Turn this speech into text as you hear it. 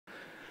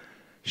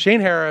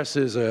Shane Harris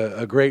is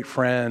a great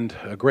friend,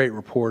 a great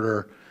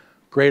reporter,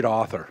 great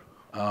author.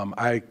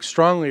 I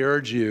strongly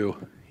urge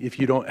you, if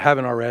you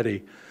haven't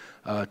already,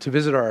 to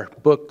visit our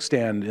book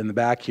stand in the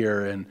back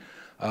here and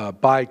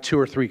buy 2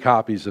 or 3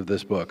 copies of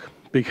this book,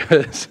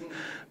 because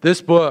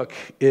this book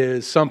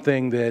is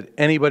something that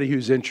anybody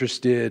who's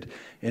interested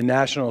in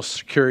national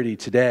security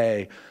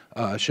today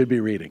should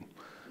be reading.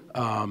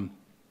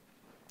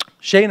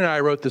 Shane and I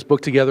wrote this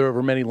book together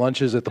over many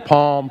lunches at the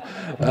Palm.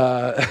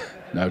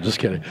 No, just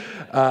kidding.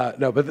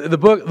 No, but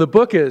the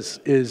book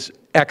is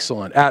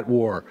excellent, At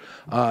War.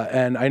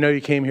 And I know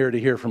you came here to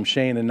hear from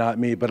Shane and not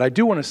me, but I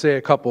do want to say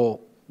a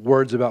couple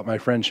words about my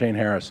friend Shane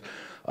Harris.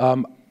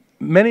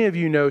 Many of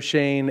you know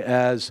Shane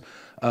as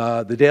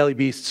the Daily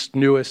Beast's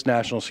newest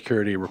national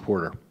security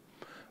reporter.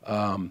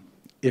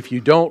 If you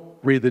don't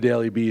read the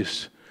Daily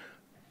Beast,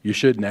 you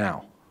should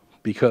now,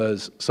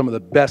 because some of the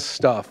best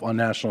stuff on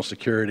national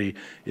security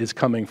is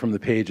coming from the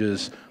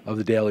pages of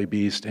the Daily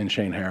Beast and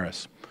Shane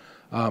Harris.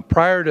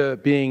 Prior to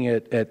being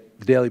at the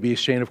Daily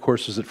Beast, Shane, of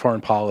course, was at Foreign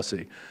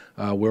Policy,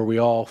 where we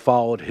all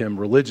followed him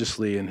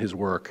religiously in his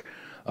work.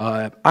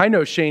 I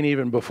know Shane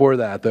even before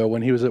that, though,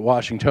 when he was at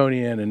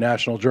Washingtonian and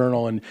National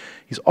Journal, and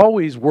he's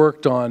always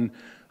worked on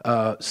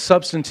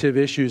substantive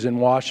issues in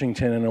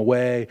Washington in a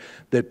way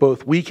that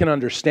both we can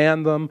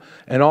understand them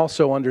and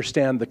also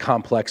understand the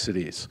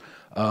complexities.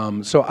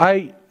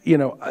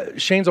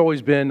 Shane's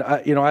always been,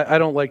 I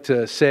don't like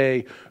to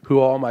say who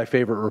all my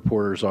favorite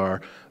reporters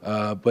are,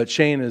 but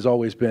Shane has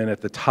always been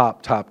at the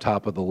top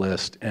of the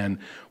list. And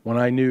when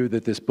I knew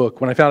that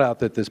when I found out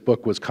that this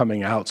book was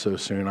coming out so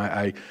soon,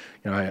 I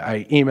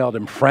emailed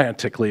him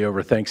frantically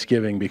over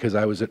Thanksgiving, because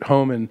I was at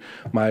home in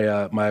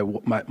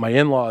my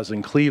in-laws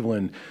in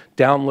Cleveland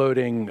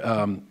downloading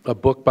a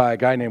book by a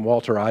guy named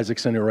Walter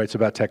Isaacson, who writes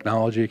about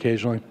technology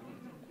occasionally.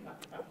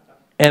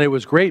 And it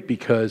was great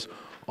because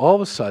all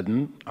of a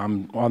sudden,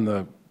 I'm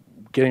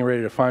getting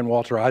ready to find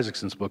Walter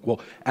Isaacson's book.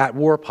 Well, At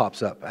War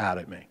pops up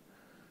at me.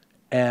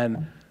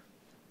 And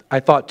I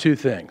thought 2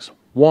 things.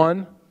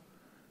 One,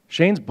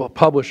 Shane's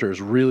publisher is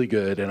really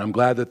good, and I'm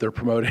glad that they're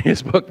promoting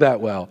his book that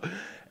well.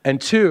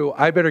 And 2,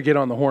 I better get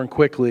on the horn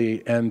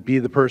quickly and be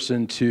the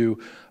person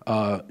to,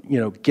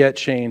 get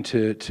Shane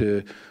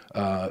to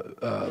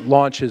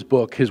launch his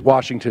book, his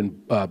Washington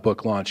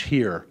book launch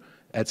here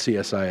at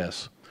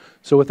CSIS.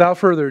 So without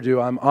further ado,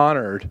 I'm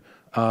honored.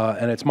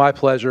 And it's my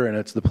pleasure, and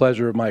it's the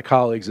pleasure of my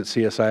colleagues at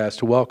CSIS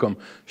to welcome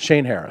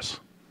Shane Harris.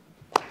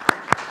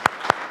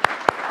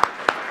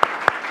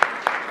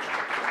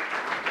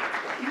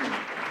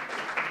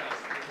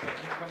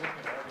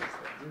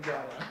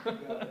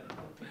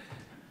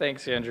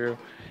 Thanks, Andrew.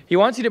 He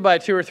wants you to buy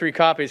 2 or 3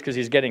 copies because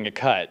he's getting a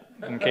cut,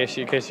 in case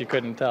you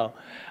couldn't tell.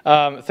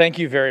 Thank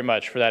you very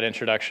much for that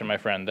introduction, my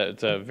friend.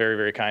 That's very,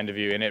 very kind of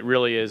you, and it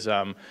really is.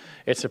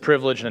 It's a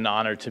privilege and an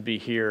honor to be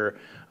here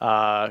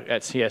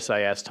at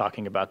CSIS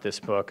talking about this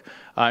book,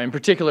 in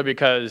particular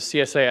because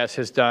CSIS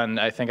has done,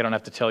 I think I don't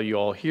have to tell you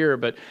all here,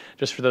 but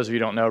just for those of you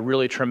who don't know,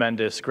 really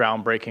tremendous,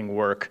 groundbreaking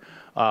work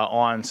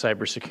on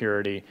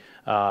cybersecurity,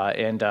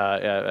 and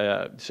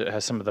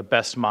has some of the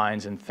best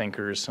minds and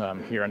thinkers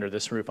here under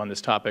this roof on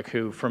this topic,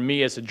 who, for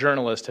me as a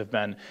journalist, have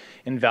been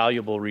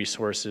invaluable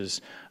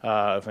resources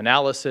of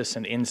analysis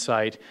and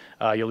insight.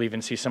 You'll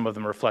even see some of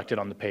them reflected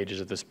on the pages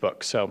of this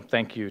book. So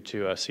thank you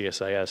to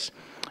CSIS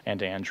and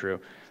to Andrew.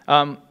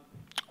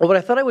 Well, what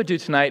I thought I would do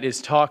tonight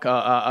is talk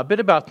a bit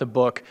about the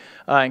book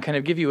and kind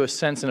of give you a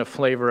sense and a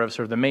flavor of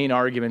sort of the main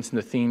arguments and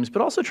the themes,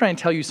 but also try and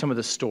tell you some of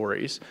the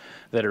stories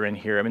that are in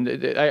here. I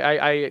mean,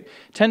 I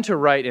tend to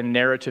write in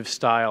narrative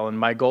style, and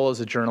my goal as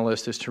a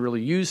journalist is to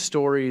really use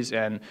stories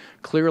and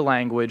clear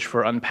language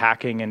for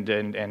unpacking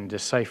and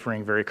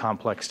deciphering very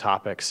complex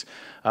topics,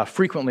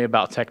 frequently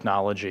about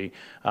technology.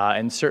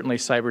 And certainly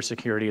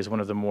cybersecurity is one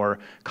of the more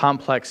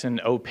complex and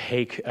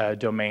opaque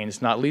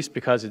domains, not least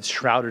because it's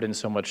shrouded in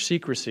so much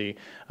secrecy,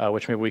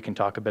 which maybe we can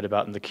talk a bit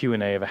about in the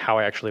Q&A of how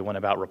I actually went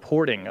about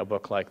reporting a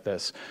book like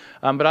this.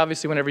 But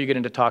obviously, whenever you get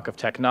into talk of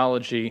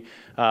technology,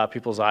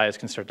 people's eyes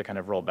can start to kind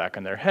of roll back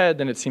in their head,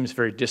 and it seems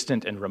very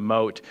distant and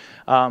remote.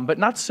 But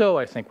not so,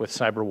 I think, with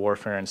cyber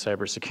warfare and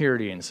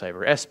cybersecurity and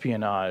cyber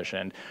espionage,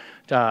 and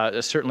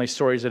certainly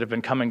stories that have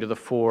been coming to the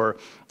fore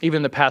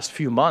even the past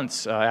few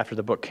months after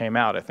the book came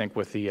out. I think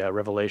with the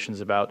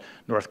revelations about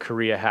North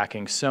Korea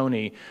hacking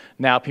Sony,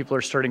 now people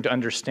are starting to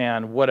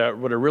understand what a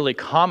really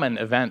common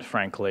event,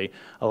 frankly,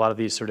 a lot of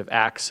these sort of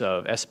acts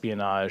of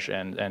espionage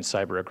and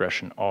cyber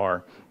aggression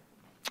are.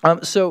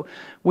 So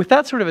with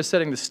that sort of as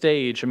setting the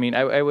stage, I mean,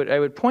 I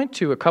would point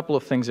to a couple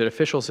of things that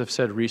officials have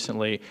said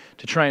recently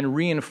to try and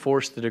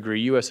reinforce the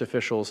degree, U.S.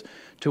 officials,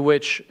 to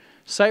which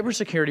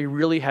cybersecurity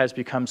really has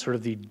become sort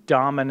of the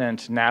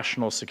dominant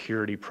national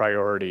security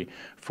priority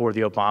for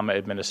the Obama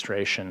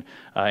administration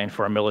and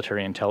for our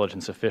military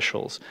intelligence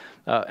officials.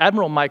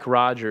 Admiral Mike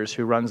Rogers,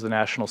 who runs the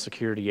National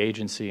Security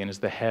Agency and is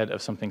the head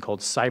of something called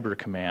Cyber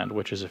Command,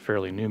 which is a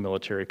fairly new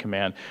military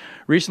command,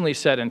 recently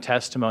said in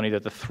testimony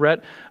that the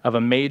threat of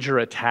a major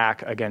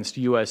attack against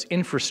U.S.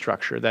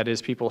 infrastructure, that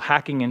is, people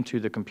hacking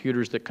into the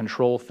computers that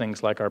control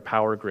things like our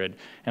power grid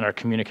and our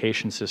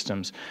communication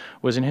systems,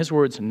 was, in his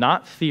words,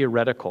 not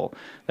theoretical,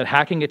 that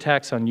hacking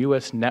attacks on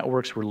U.S.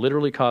 networks were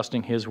literally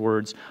costing, his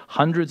words,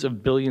 hundreds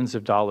of billions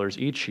of dollars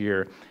each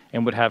year,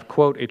 and would have,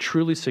 quote, a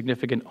truly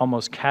significant,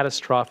 almost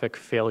catastrophic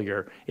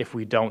failure if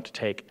we don't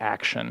take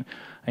action.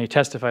 And he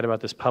testified about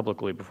this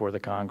publicly before the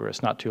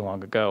Congress not too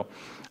long ago.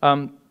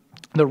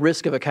 The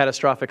risk of a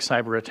catastrophic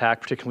cyber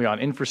attack, particularly on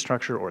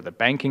infrastructure or the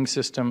banking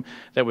system,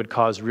 that would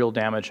cause real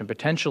damage and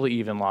potentially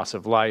even loss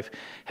of life,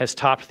 has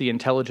topped the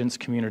intelligence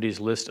community's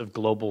list of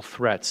global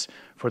threats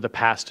for the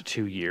past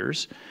 2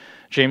 years.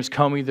 James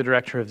Comey, the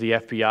director of the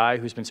FBI,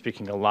 who's been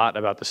speaking a lot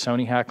about the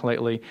Sony hack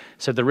lately,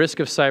 said the risk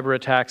of cyber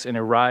attacks and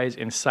a rise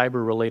in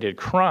cyber-related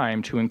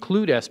crime, to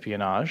include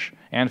espionage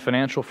and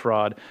financial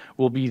fraud,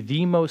 will be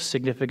the most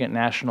significant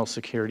national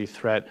security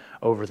threat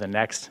over the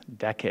next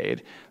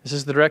decade. This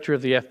is the director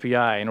of the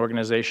FBI, an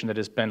organization that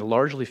has been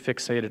largely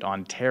fixated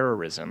on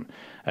terrorism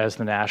as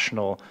the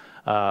national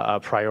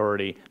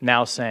priority,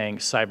 now saying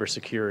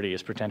cybersecurity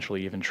is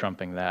potentially even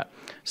trumping that.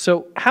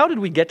 So how did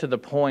we get to the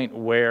point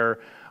where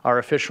our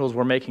officials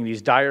were making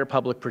these dire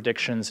public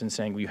predictions and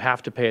saying, we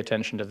have to pay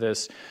attention to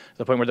this, to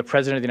the point where the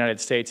President of the United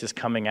States is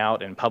coming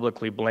out and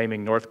publicly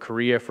blaming North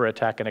Korea for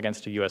attacking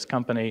against a U.S.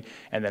 company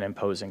and then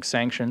imposing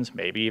sanctions,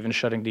 maybe even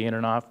shutting the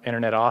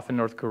internet off in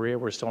North Korea?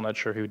 We're still not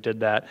sure who did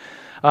that.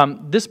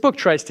 This book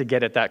tries to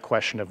get at that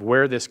question of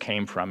where this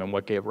came from and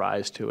what gave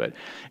rise to it.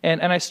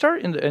 And I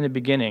start in the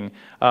beginning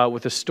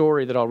with a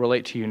story that I'll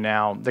relate to you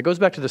now that goes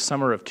back to the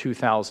summer of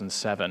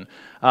 2007.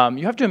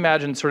 You have to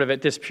imagine sort of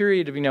at this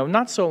period of,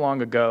 not so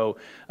long ago,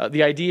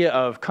 the idea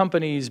of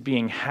companies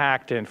being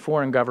hacked and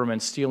foreign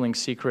governments stealing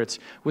secrets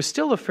was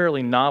still a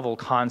fairly novel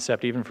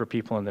concept even for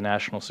people in the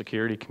national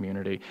security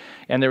community.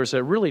 And there was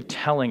a really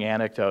telling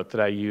anecdote that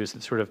I use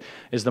that sort of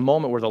is the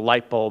moment where the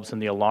light bulbs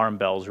and the alarm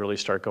bells really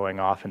start going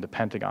off in the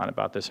Pentagon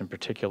about this in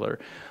particular.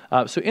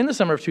 So in the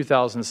summer of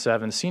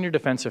 2007, senior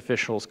defense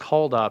officials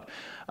called up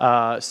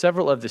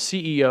several of the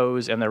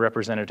CEOs and their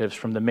representatives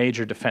from the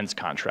major defense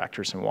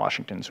contractors in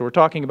Washington. So we're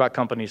talking about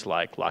companies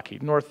like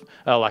Lockheed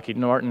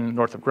Martin,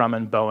 Northrop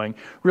Grumman, Boeing,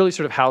 really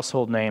sort of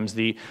household names,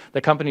 the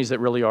companies that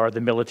really are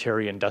the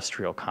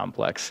military-industrial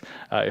complex,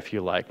 if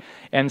you like,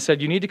 and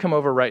said, you need to come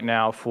over right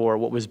now for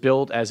what was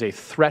billed as a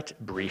threat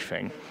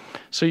briefing.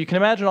 So you can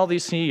imagine all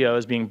these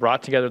CEOs being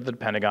brought together at the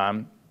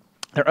Pentagon.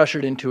 They're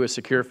ushered into a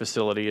secure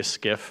facility, a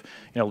SCIF.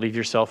 Leave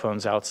your cell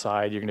phones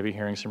outside. You're going to be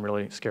hearing some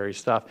really scary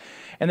stuff.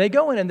 And they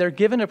go in and they're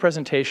given a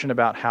presentation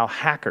about how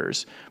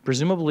hackers,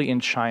 presumably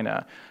in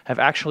China, have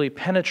actually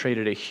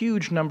penetrated a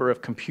huge number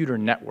of computer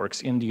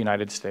networks in the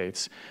United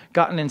States,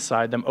 gotten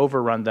inside them,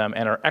 overrun them,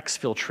 and are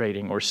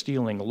exfiltrating or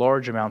stealing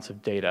large amounts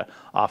of data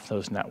off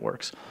those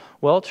networks.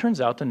 Well, it turns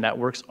out the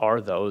networks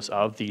are those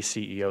of these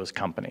CEOs'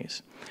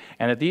 companies.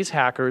 And that these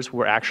hackers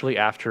were actually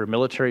after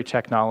military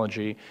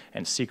technology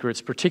and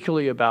secrets,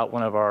 particularly about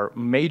one of our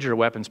major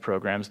weapons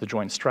programs, the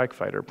Joint Strike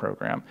Fighter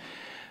program.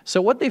 So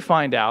what they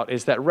find out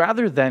is that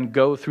rather than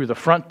go through the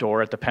front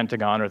door at the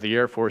Pentagon or the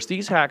Air Force,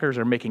 these hackers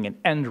are making an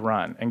end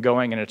run and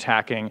going and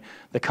attacking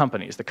the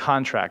companies, the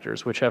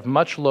contractors, which have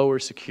much lower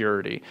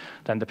security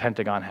than the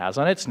Pentagon has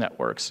on its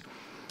networks.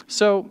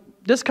 So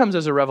this comes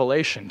as a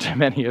revelation to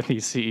many of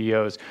these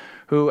CEOs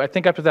who I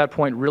think up to that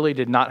point really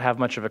did not have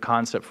much of a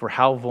concept for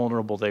how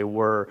vulnerable they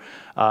were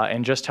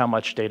and just how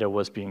much data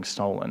was being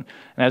stolen.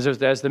 And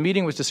as the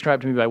meeting was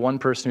described to me by one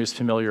person who's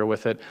familiar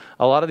with it,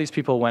 a lot of these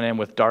people went in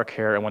with dark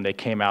hair, and when they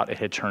came out, it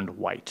had turned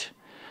white.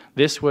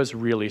 This was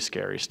really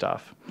scary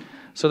stuff.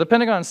 So the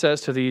Pentagon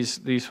says to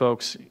these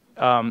folks,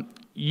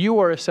 you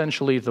are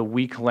essentially the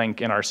weak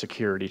link in our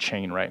security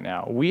chain right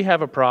now. We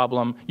have a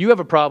problem, you have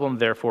a problem,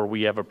 therefore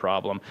we have a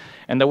problem.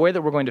 And the way that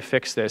we're going to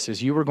fix this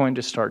is you are going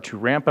to start to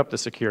ramp up the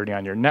security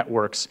on your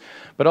networks,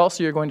 but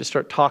also you're going to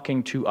start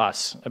talking to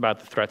us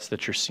about the threats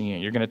that you're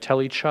seeing. You're going to tell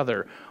each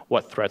other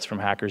what threats from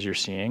hackers you're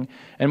seeing.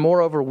 And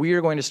moreover, we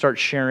are going to start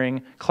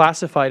sharing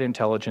classified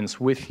intelligence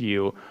with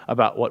you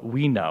about what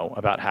we know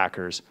about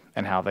hackers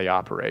and how they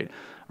operate.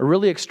 A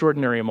really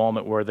extraordinary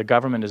moment where the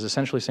government is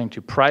essentially saying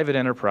to private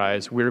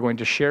enterprise, we're going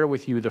to share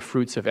with you the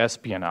fruits of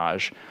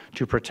espionage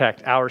to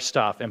protect our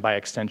stuff and, by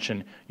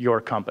extension,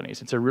 your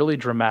companies. It's a really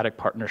dramatic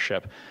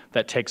partnership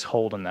that takes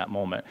hold in that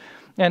moment.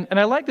 And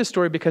I like this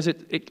story because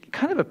it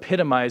kind of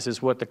epitomizes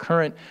what the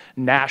current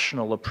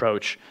national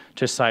approach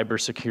to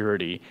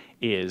cybersecurity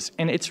is.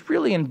 And it's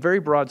really, in very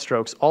broad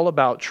strokes, all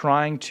about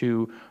trying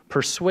to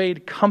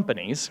persuade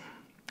companies,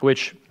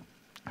 which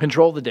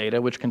control the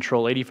data, which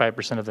control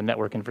 85% of the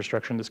network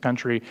infrastructure in this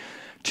country,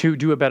 to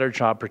do a better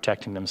job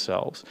protecting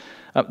themselves.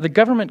 The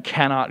government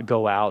cannot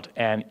go out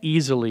and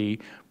easily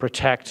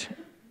protect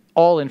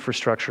all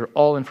infrastructure,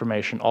 all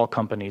information, all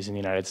companies in the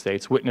United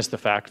States. Witness the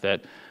fact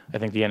that I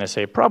think the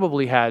NSA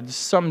probably had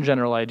some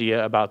general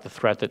idea about the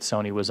threat that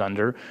Sony was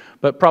under,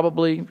 but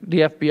probably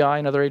the FBI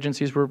and other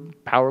agencies were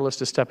powerless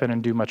to step in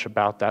and do much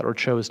about that, or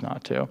chose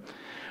not to.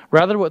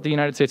 Rather, what the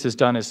United States has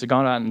done is to go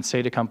out and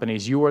say to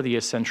companies, you are the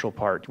essential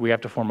part. We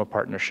have to form a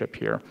partnership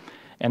here.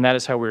 And that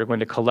is how we're going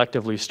to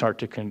collectively start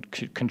to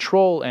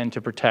control and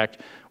to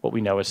protect what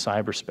we know as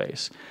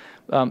cyberspace.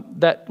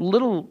 That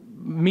little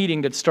meeting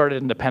that started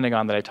in the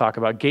Pentagon that I talk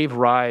about gave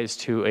rise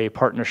to a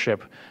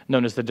partnership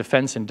known as the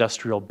Defense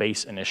Industrial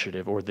Base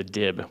Initiative, or the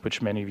DIB,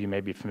 which many of you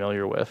may be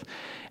familiar with.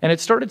 And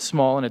it started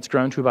small, and it's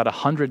grown to about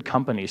 100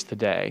 companies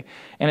today.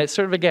 And it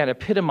sort of, again,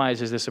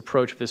 epitomizes this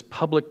approach of this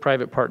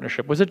public-private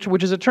partnership,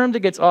 which is a term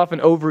that gets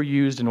often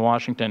overused in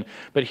Washington,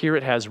 but here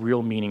it has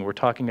real meaning. We're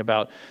talking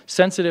about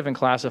sensitive and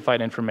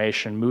classified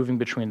information moving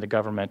between the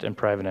government and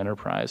private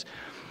enterprise.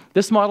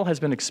 This model has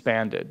been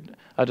expanded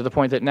to the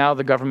point that now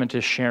the government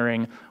is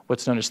sharing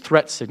what's known as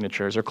threat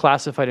signatures, or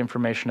classified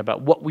information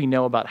about what we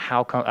know about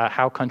how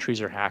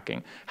countries are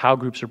hacking, how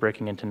groups are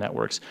breaking into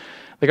networks.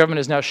 The government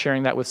is now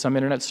sharing that with some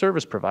internet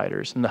service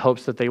providers in the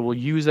hopes that they will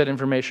use that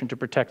information to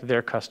protect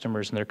their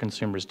customers and their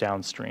consumers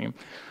downstream.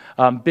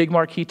 Big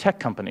marquee tech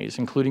companies,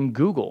 including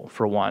Google,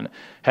 for one,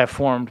 have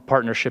formed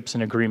partnerships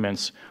and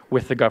agreements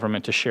with the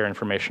government to share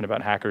information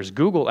about hackers.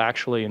 Google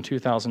actually, in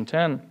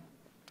 2010,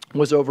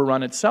 was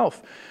overrun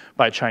itself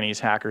by Chinese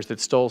hackers that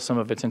stole some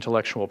of its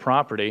intellectual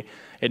property.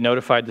 It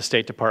notified the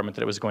State Department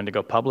that it was going to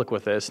go public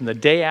with this, and the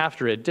day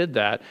after it did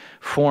that,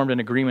 formed an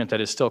agreement that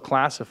is still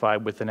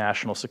classified with the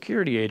National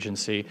Security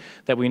Agency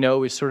that we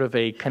know is sort of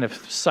a kind of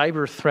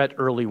cyber threat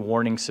early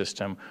warning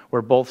system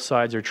where both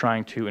sides are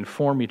trying to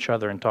inform each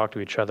other and talk to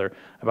each other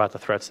about the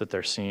threats that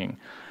they're seeing.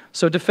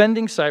 So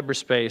defending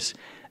cyberspace,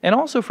 and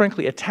also,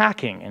 frankly,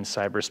 attacking in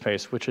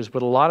cyberspace, which is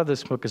what a lot of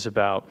this book is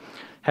about,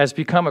 has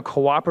become a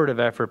cooperative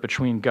effort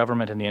between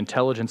government and the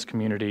intelligence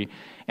community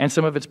and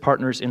some of its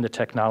partners in the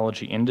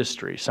technology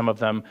industry, some of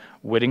them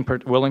willing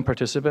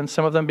participants,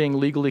 some of them being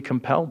legally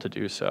compelled to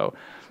do so.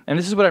 And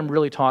this is what I'm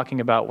really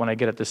talking about when I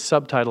get at the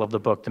subtitle of the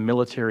book, The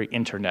Military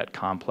Internet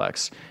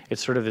Complex.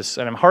 It's sort of this,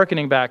 and I'm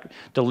hearkening back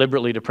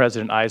deliberately to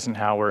President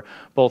Eisenhower,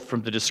 both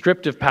from the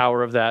descriptive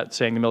power of that,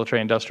 saying the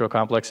military-industrial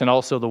complex, and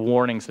also the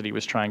warnings that he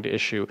was trying to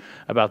issue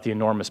about the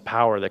enormous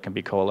power that can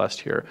be coalesced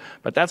here.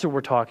 But that's what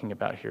we're talking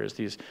about here, is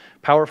these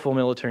powerful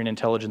military and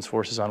intelligence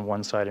forces on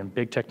one side and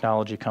big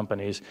technology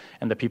companies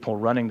and the people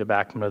running the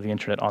backbone of the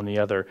internet on the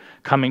other,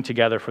 coming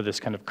together for this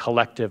kind of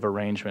collective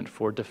arrangement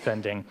for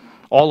defending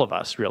all of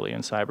us, really, in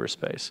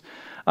cyberspace.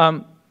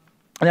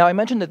 Now, I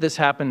mentioned that this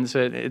happens,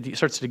 it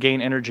starts to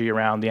gain energy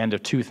around the end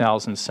of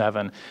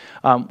 2007,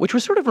 which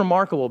was sort of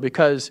remarkable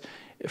because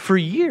for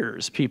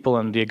years, people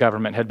in the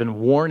government had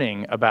been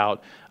warning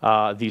about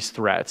these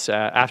threats.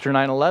 After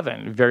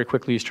 9/11, very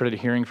quickly you started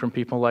hearing from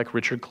people like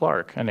Richard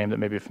Clarke, a name that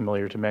may be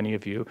familiar to many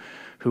of you,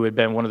 who had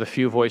been one of the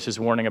few voices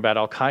warning about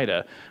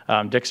al-Qaeda.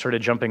 Dick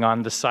started jumping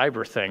on the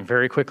cyber thing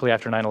very quickly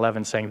after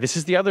 9/11, saying, this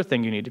is the other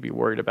thing you need to be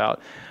worried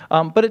about.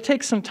 But it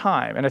takes some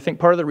time, and I think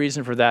part of the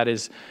reason for that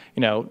is,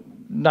 you know,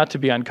 not to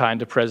be unkind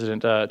to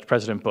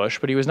President Bush,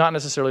 but he was not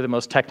necessarily the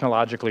most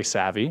technologically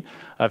savvy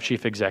of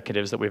chief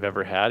executives that we've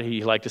ever had.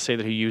 He liked to say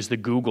that he used the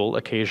Google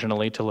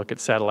occasionally to look at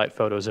satellite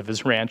photos of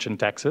his ranch in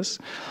Texas.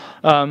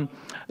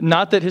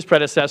 Not that his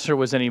predecessor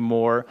was any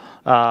more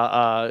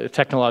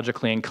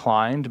technologically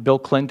inclined. Bill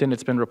Clinton,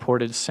 it's been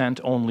reported, sent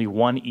only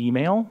one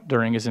email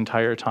during his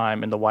entire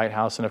time in the White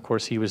House, and of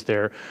course he was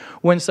there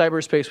when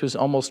cyberspace was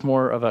almost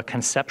more of a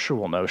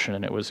conceptual notion,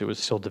 and it was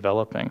still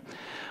developing.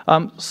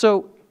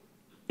 So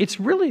it's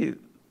really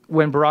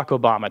when Barack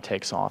Obama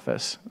takes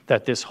office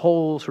that this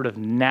whole sort of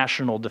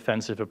national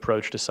defensive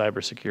approach to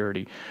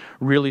cybersecurity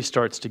really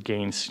starts to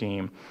gain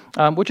steam,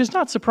 which is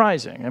not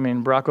surprising. I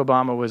mean, Barack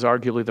Obama was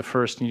arguably the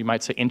first, you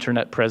might say,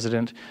 internet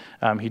president.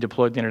 He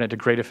deployed the internet to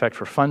great effect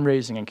for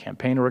fundraising and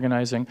campaign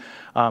organizing.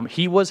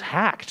 He was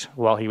hacked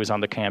while he was on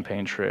the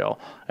campaign trail,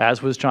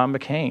 as was John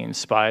McCain.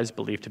 Spies,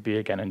 believed to be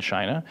again in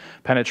China,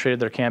 penetrated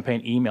their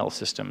campaign email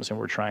systems and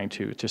were trying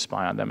to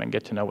spy on them and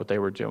get to know what they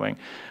were doing.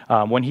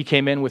 When he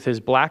came in with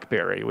his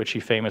BlackBerry, which he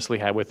famously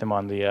had with him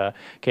on the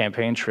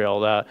campaign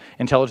trail,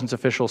 intelligence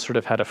officials sort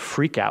of had a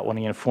freak out when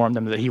he informed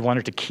them that he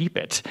wanted to keep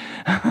it.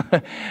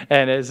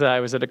 And as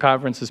I was at a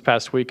conference this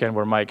past weekend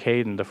where Mike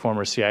Hayden, the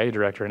former CIA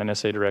director and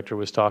NSA director,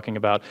 was talking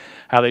about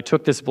how they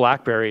took this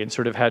BlackBerry and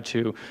sort of had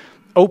to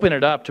open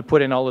it up to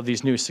put in all of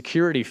these new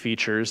security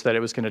features that it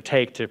was going to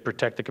take to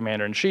protect the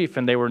commander-in-chief,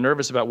 and they were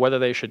nervous about whether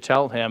they should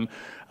tell him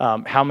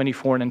how many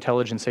foreign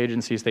intelligence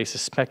agencies they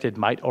suspected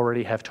might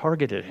already have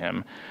targeted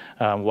him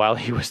while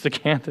he was the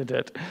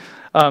candidate.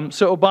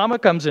 So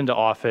Obama comes into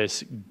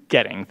office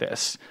getting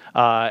this,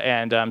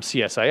 and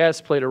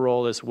CSIS played a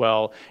role as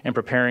well in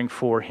preparing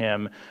for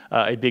him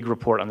a big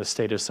report on the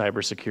state of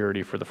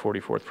cybersecurity for the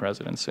 44th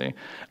presidency.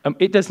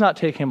 It does not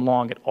take him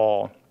long at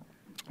all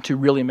to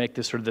really make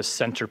this sort of the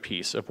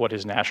centerpiece of what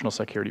his national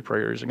security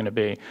priorities are going to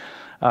be.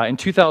 In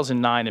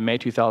 2009, in May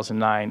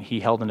 2009,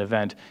 he held an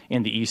event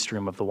in the East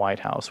Room of the White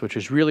House, which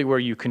is really where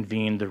you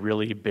convene the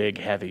really big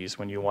heavies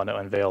when you want to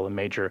unveil a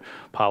major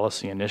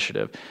policy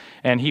initiative.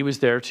 And he was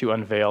there to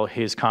unveil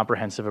his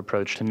comprehensive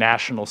approach to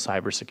national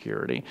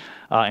cybersecurity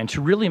and to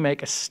really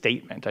make a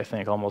statement, I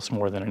think, almost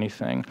more than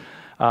anything.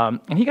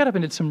 And he got up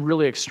and did some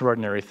really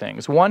extraordinary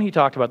things. One, he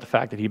talked about the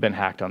fact that he'd been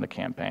hacked on the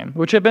campaign,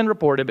 which had been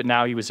reported, but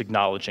now he was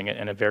acknowledging it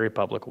in a very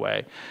public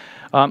way.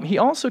 He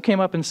also came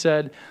up and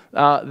said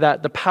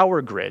that the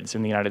power grids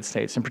in the United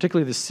States, and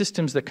particularly the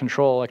systems that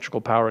control electrical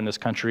power in this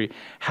country,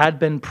 had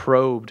been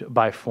probed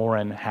by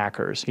foreign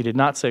hackers. He did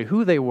not say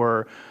who they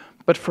were,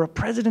 but for a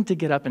president to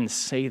get up and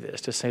say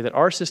this, to say that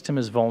our system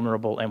is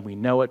vulnerable and we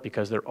know it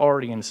because they're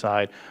already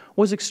inside,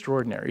 was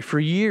extraordinary. For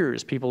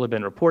years, people have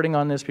been reporting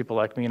on this. People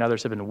like me and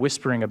others have been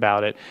whispering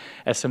about it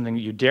as something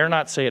that you dare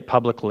not say it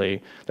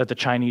publicly, that the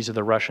Chinese or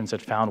the Russians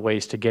had found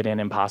ways to get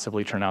in and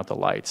possibly turn out the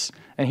lights.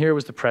 And here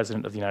was the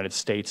President of the United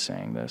States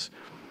saying this.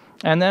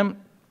 And then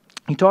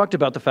he talked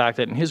about the fact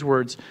that, in his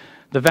words,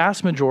 the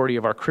vast majority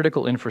of our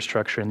critical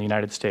infrastructure in the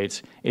United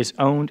States is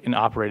owned and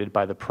operated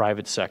by the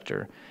private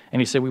sector.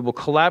 And he said, we will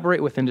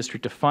collaborate with industry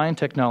to find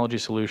technology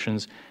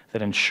solutions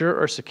that ensure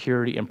our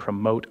security and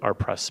promote our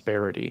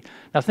prosperity.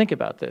 Now think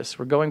about this.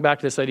 We're going back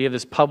to this idea of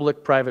this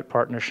public-private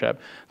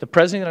partnership. The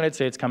President of the United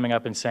States coming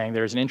up and saying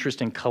there's an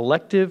interest in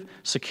collective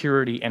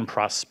security and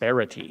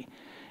prosperity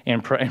in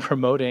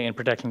promoting and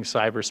protecting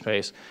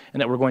cyberspace,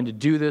 and that we're going to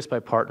do this by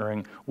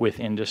partnering with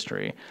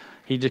industry.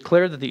 He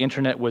declared that the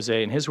internet was,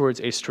 in his words,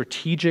 a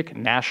strategic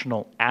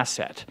national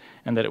asset,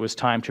 and that it was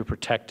time to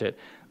protect it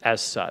as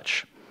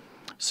such.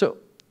 So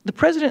the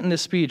president in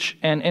this speech,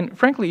 and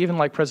frankly even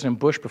like President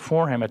Bush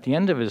before him at the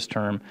end of his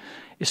term,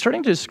 is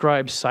starting to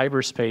describe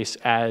cyberspace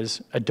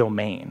as a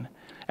domain,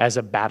 as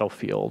a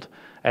battlefield,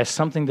 as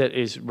something that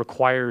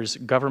requires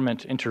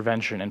government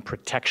intervention and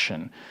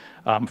protection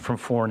from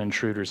foreign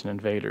intruders and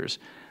invaders.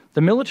 The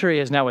military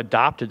has now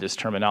adopted this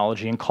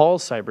terminology and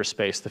calls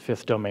cyberspace the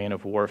fifth domain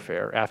of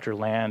warfare, after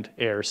land,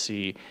 air,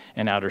 sea,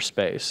 and outer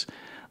space.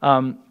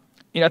 I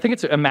think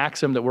it's a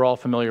maxim that we're all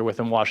familiar with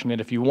in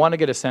Washington. If you want to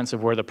get a sense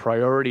of where the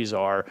priorities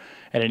are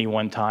at any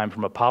one time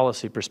from a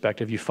policy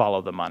perspective, you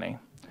follow the money.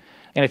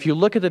 And if you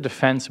look at the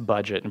defense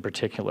budget in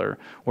particular,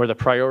 where the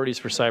priorities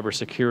for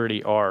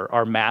cybersecurity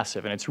are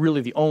massive, and it's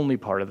really the only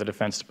part of the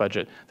defense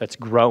budget that's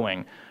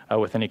growing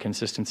with any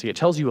consistency, it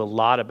tells you a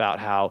lot about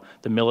how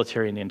the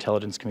military and the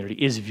intelligence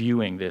community is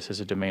viewing this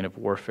as a domain of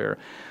warfare.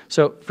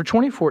 So for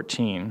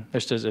 2014,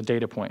 just as a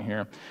data point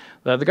here,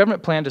 the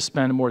government planned to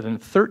spend more than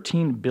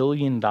 $13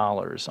 billion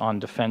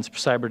on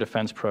cyber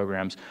defense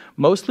programs,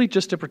 mostly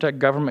just to protect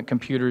government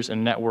computers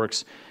and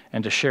networks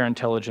and to share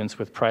intelligence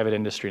with private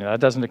industry. Now, that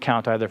doesn't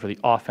account either for the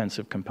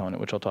offensive component,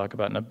 which I'll talk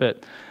about in a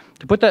bit.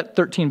 To put that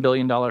 $13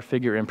 billion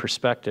figure in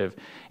perspective,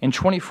 in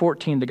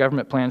 2014, the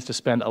government plans to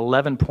spend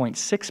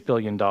 $11.6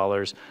 billion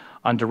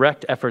on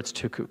direct efforts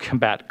to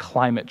combat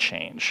climate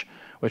change,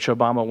 which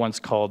Obama once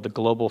called the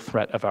global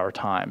threat of our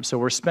time. So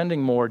we're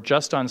spending more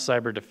just on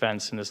cyber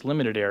defense in this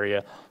limited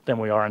area than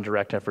we are on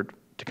direct effort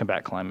to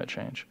combat climate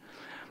change.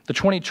 The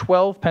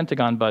 2012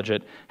 Pentagon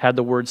budget had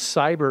the word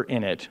cyber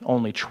in it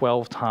only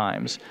 12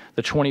 times.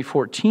 The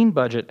 2014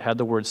 budget had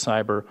the word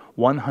cyber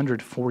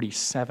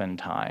 147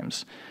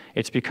 times.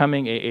 It's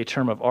becoming a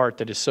term of art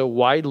that is so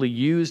widely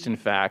used, in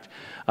fact,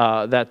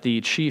 that the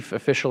chief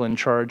official in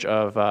charge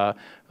of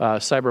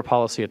cyber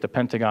policy at the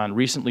Pentagon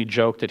recently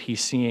joked that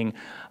he's seeing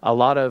a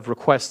lot of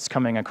requests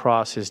coming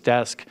across his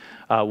desk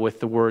with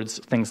the words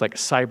things like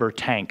cyber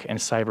tank and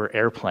cyber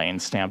airplane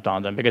stamped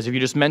on them, because if you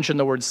just mention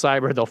the word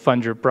cyber, they'll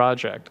fund your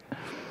project.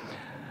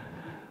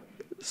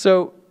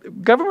 So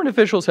government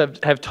officials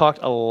have talked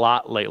a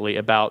lot lately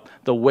about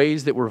the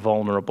ways that we're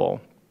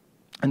vulnerable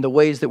and the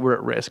ways that we're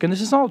at risk. And this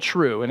is all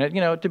true.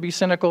 And to be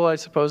cynical, I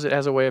suppose it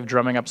has a way of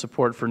drumming up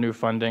support for new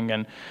funding.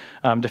 And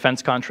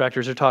defense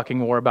contractors are talking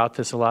more about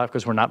this a lot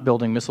because we're not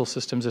building missile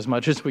systems as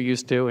much as we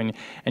used to, and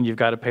you've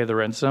got to pay the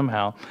rent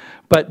somehow.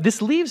 But this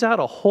leaves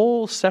out a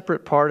whole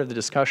separate part of the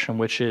discussion,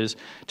 which is,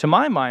 to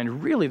my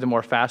mind, really the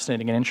more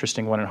fascinating and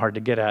interesting one and hard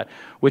to get at,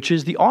 which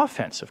is the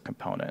offensive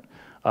component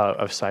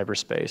of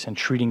cyberspace and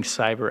treating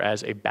cyber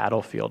as a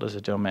battlefield, as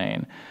a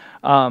domain.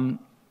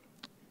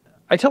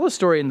 I tell a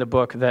story in the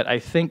book that I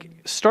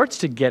think starts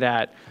to get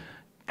at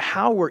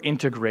how we're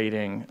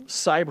integrating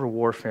cyber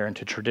warfare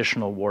into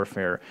traditional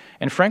warfare,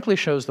 and frankly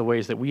shows the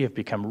ways that we have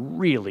become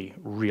really,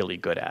 really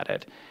good at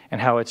it,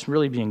 and how it's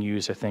really being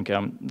used, I think,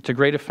 to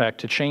great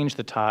effect to change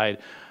the tide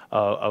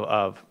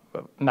of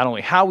not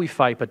only how we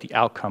fight, but the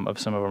outcome of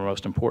some of our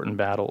most important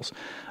battles.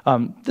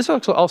 This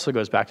also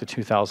goes back to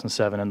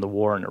 2007 and the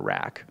war in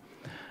Iraq.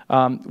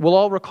 We'll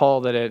all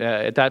recall that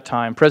at that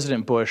time,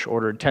 President Bush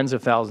ordered tens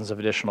of thousands of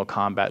additional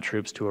combat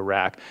troops to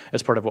Iraq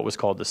as part of what was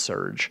called the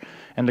Surge.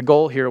 And the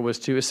goal here was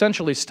to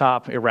essentially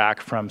stop Iraq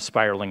from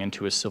spiraling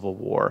into a civil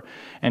war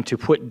and to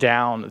put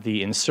down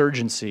the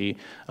insurgency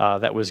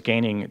that was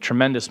gaining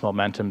tremendous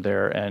momentum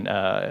there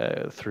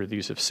and through the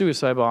use of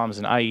suicide bombs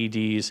and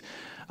IEDs.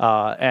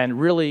 and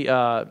really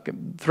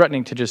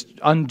threatening to just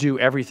undo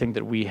everything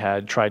that we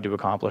had tried to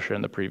accomplish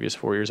in the previous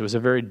 4 years. It was a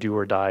very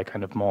do-or-die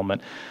kind of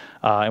moment.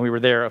 And we were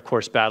there, of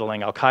course,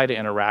 battling al-Qaeda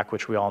in Iraq,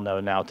 which we all know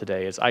now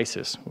today is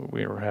ISIS.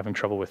 We were having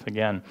trouble with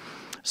again.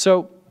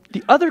 So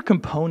the other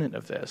component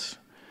of this,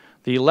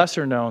 the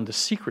lesser known, the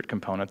secret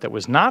component that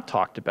was not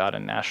talked about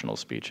in national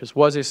speeches,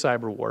 was a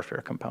cyber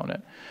warfare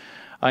component.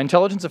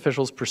 Intelligence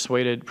officials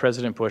persuaded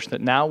President Bush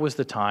that now was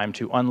the time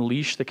to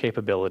unleash the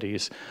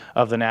capabilities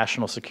of the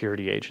National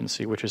Security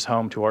Agency, which is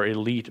home to our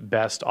elite,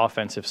 best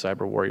offensive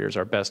cyber warriors,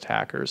 our best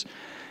hackers.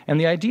 And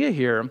the idea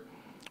here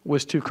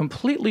was to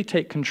completely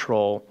take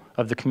control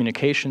of the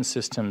communication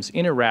systems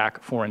in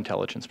Iraq for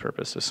intelligence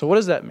purposes. So what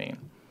does that mean?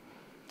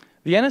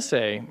 The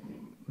NSA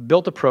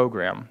built a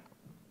program,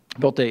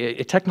 built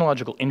a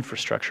technological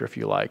infrastructure, if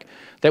you like,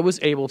 that was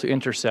able to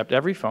intercept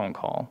every phone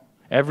call,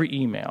 every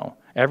email,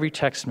 every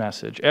text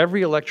message,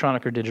 every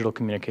electronic or digital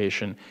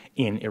communication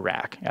in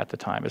Iraq at the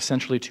time,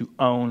 essentially to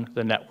own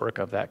the network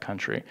of that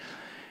country.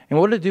 And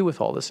what did it do with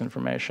all this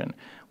information?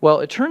 Well,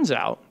 it turns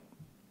out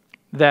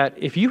that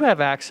if you have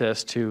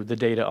access to the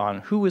data on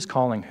who is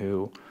calling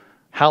who,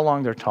 how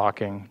long they're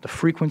talking, the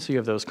frequency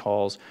of those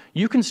calls,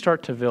 you can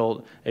start to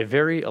build a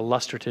very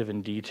illustrative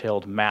and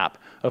detailed map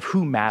of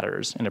who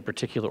matters in a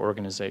particular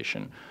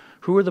organization.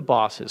 Who are the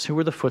bosses? Who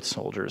are the foot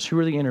soldiers? Who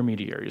are the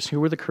intermediaries?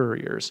 Who are the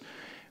couriers?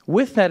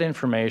 With that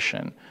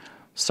information,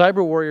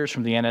 cyber warriors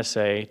from the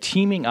NSA,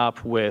 teaming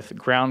up with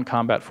ground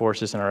combat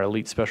forces and our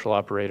elite special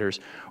operators,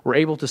 were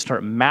able to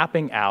start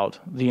mapping out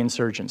the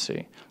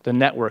insurgency, the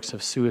networks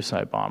of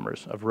suicide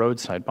bombers, of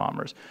roadside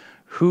bombers,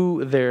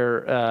 who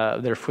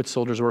their foot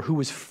soldiers were, who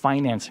was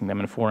financing them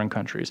in foreign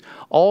countries,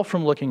 all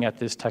from looking at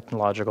this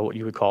technological, what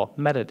you would call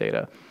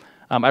metadata.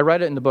 I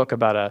write it in the book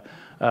about,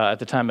 at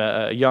the time,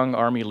 a young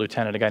Army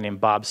lieutenant, a guy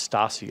named Bob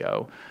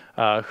Stasio,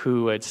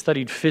 who had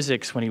studied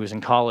physics when he was in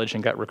college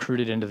and got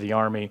recruited into the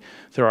Army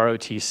through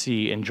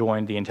ROTC and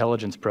joined the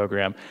intelligence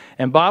program.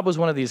 And Bob was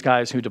one of these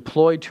guys who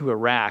deployed to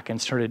Iraq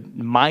and started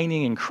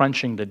mining and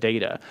crunching the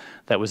data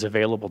that was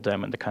available to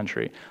them in the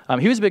country.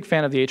 He was a big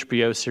fan of the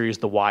HBO series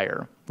The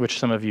Wire, which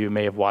some of you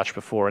may have watched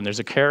before. And there's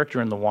a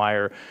character in The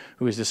Wire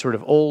who is this sort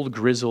of old,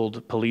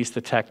 grizzled police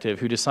detective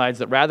who decides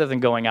that rather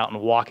than going out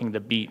and walking the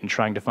beat and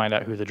trying to find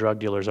out who the drug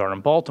dealers are in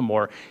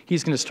Baltimore,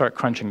 he's going to start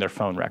crunching their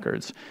phone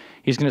records.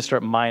 He's going to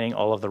start mining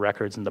all of the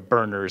records and the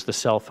burners, the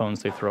cell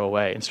phones they throw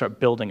away, and start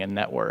building a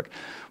network.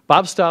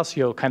 Bob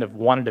Stasio kind of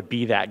wanted to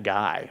be that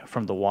guy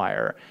from The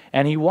Wire,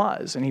 and he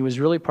was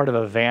really part of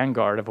a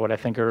vanguard of what I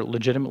think are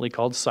legitimately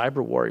called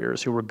cyber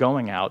warriors who were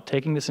going out,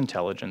 taking this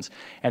intelligence,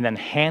 and then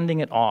handing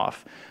it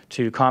off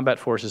to combat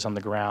forces on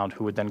the ground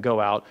who would then go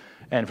out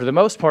and, for the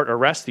most part,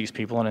 arrest these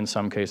people and, in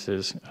some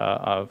cases,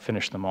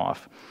 finish them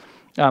off.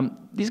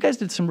 These guys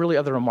did some really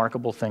other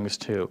remarkable things,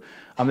 too.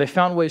 They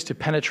found ways to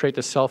penetrate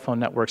the cell phone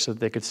network so that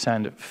they could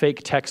send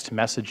fake text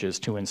messages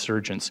to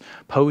insurgents,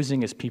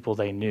 posing as people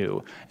they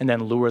knew, and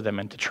then lure them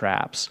into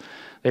traps.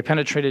 They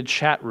penetrated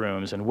chat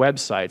rooms and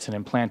websites and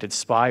implanted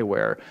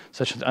spyware,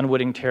 such that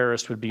unwitting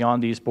terrorists would be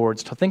on these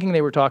boards thinking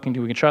they were talking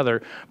to each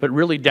other, but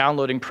really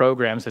downloading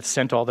programs that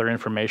sent all their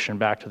information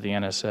back to the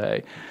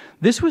NSA.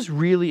 This was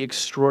really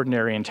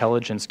extraordinary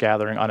intelligence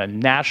gathering on a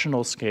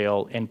national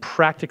scale in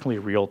practically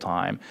real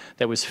time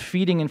that was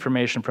feeding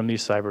information from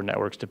these cyber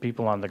networks to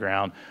people on the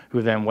ground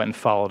who then went and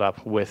followed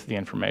up with the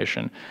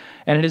information.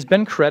 And it has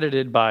been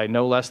credited by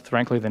no less,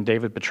 frankly, than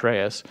David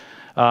Petraeus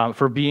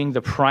for being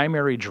the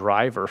primary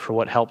driver for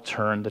what helped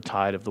turn the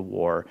tide of the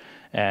war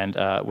and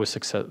was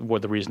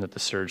the reason that the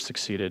surge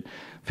succeeded.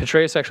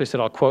 Petraeus actually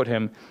said, I'll quote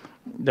him,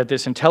 that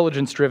this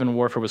intelligence-driven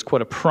warfare was,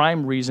 quote, a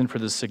prime reason for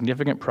the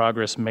significant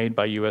progress made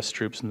by U.S.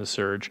 troops in the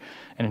surge,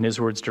 and in his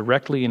words,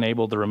 directly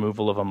enabled the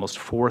removal of almost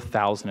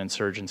 4,000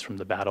 insurgents from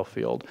the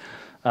battlefield.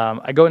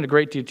 I go into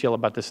great detail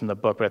about this in the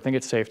book, but I think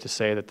it's safe to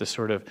say that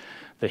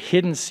the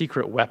hidden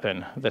secret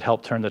weapon that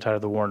helped turn the tide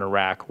of the war in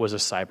Iraq was a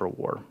cyber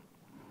war.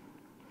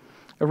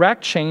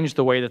 Iraq changed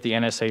the way that the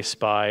NSA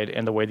spied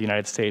and the way the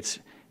United States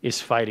is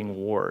fighting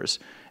wars.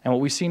 And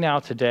what we see now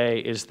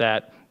today is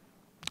that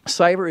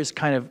cyber is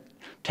kind of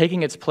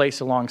taking its place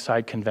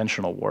alongside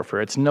conventional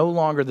warfare. It's no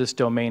longer this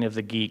domain of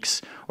the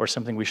geeks or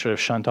something we should have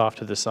shunned off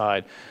to the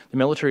side. The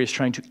military is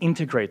trying to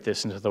integrate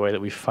this into the way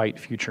that we fight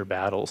future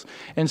battles.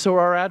 And so are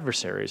our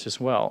adversaries as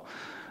well.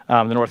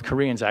 The North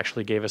Koreans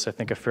actually gave us, I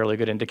think, a fairly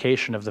good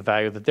indication of the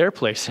value that they're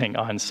placing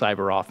on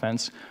cyber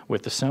offense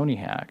with the Sony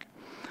hack.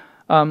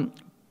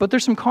 But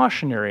there's some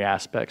cautionary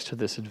aspects to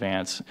this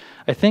advance.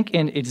 I think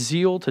in its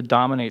zeal to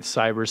dominate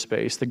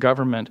cyberspace, the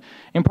government,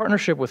 in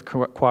partnership with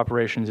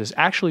corporations, is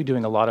actually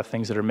doing a lot of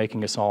things that are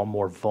making us all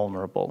more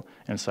vulnerable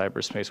in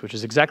cyberspace, which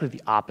is exactly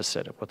the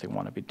opposite of what they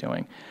want to be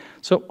doing.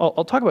 So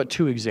I'll talk about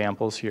two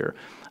examples here.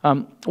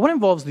 One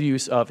involves the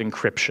use of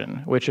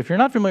encryption, which, if you're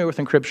not familiar with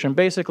encryption,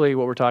 basically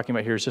what we're talking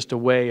about here is just a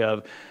way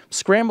of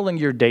scrambling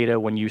your data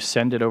when you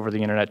send it over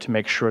the internet to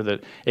make sure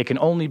that it can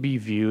only be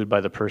viewed by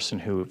the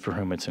person for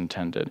whom it's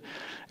intended.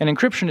 And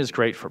encryption is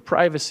great for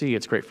privacy,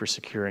 it's great for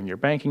securing your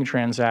banking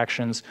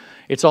transactions.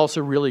 It's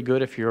also really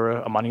good if you're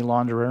a money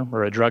launderer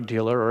or a drug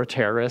dealer or a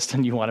terrorist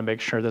and you want to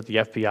make sure that the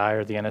FBI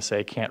or the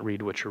NSA can't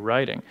read what you're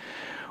writing.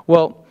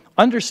 Well,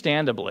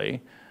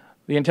 understandably,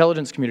 the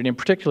intelligence community, and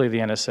particularly the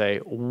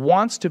NSA,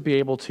 wants to be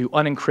able to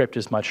unencrypt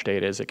as much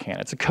data as it can.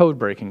 It's a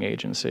code-breaking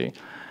agency.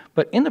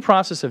 But in the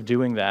process of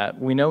doing that,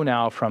 we know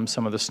now from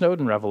some of the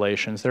Snowden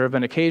revelations, there have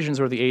been occasions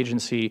where the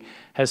agency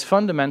has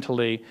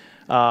fundamentally,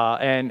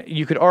 and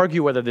you could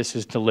argue whether this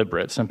is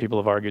deliberate. Some people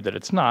have argued that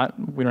it's not.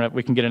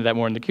 We can get into that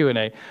more in the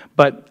Q&A.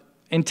 But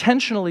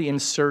intentionally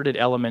inserted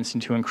elements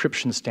into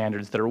encryption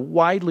standards that are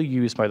widely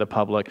used by the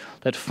public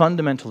that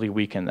fundamentally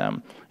weaken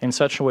them in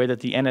such a way that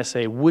the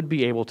NSA would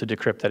be able to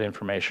decrypt that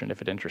information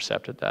if it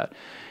intercepted that.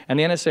 And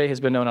the NSA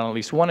has been known on at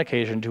least one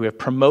occasion to have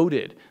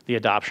promoted the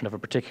adoption of a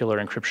particular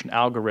encryption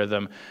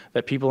algorithm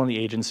that people in the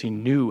agency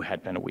knew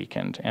had been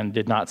weakened and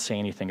did not say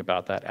anything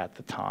about that at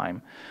the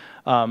time.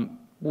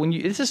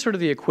 This is sort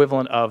of the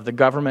equivalent of the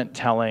government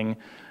telling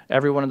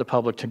everyone in the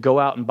public to go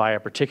out and buy a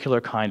particular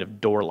kind of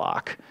door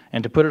lock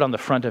and to put it on the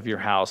front of your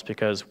house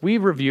because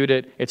we've reviewed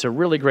it, it's a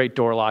really great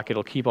door lock,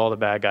 it'll keep all the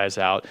bad guys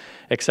out,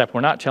 except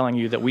we're not telling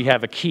you that we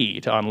have a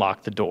key to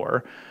unlock the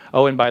door.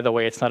 Oh, and by the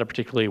way, it's not a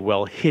particularly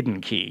well-hidden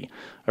key.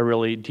 A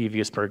really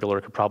devious burglar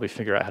could probably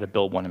figure out how to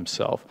build one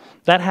himself.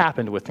 That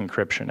happened with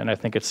encryption, and I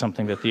think it's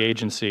something that the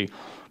agency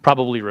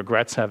probably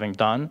regrets having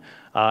done,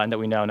 and that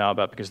we now know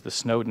about because of the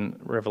Snowden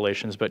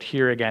revelations. But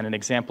here again, an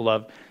example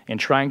of, in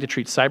trying to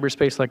treat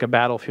cyberspace like a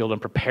battlefield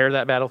and prepare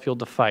that battlefield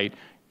to fight,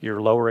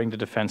 you're lowering the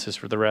defenses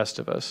for the rest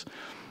of us.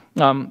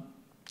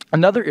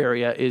 Another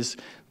area is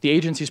the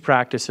agency's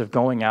practice of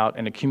going out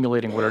and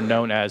accumulating what are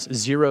known as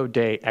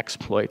zero-day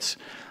exploits.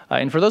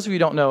 And for those of you who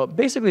don't know,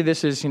 basically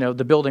this is,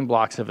 the building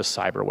blocks of a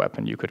cyber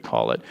weapon, you could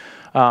call it.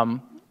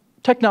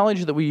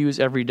 Technology that we use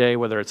every day,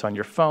 whether it's on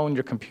your phone,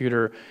 your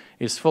computer,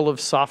 is full of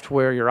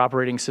software, your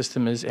operating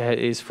system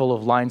is full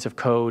of lines of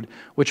code,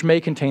 which may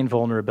contain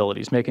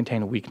vulnerabilities, may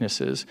contain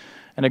weaknesses.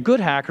 And a good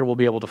hacker will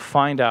be able to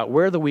find out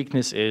where the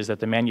weakness is that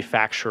the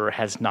manufacturer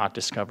has not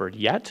discovered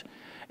yet,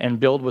 and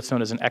build what's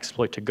known as an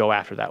exploit to go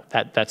after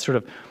that sort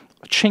of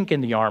chink in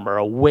the armor,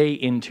 a way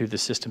into the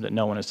system that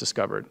no one has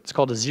discovered. It's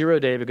called a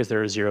 0-day because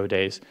there are 0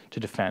 days to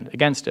defend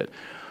against it.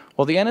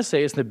 Well, the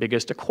NSA is the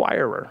biggest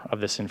acquirer of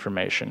this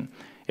information.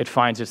 It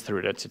finds it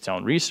through its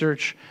own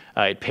research.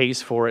 It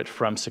pays for it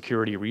from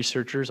security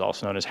researchers,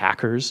 also known as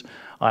hackers,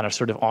 on a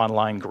sort of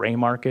online gray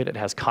market. It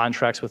has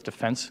contracts with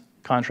defense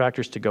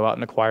contractors to go out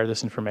and acquire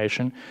this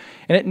information.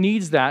 And it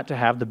needs that to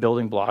have the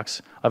building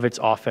blocks of its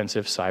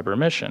offensive cyber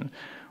mission.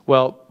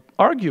 Well,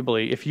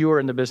 arguably, if you are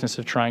in the business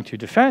of trying to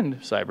defend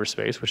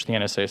cyberspace, which the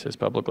NSA says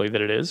publicly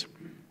that it is,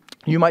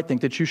 you might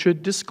think that you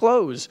should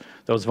disclose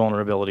those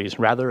vulnerabilities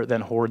rather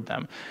than hoard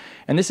them.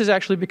 And this has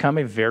actually become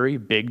a very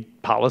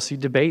big policy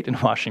debate in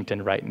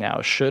Washington right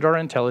now. Should our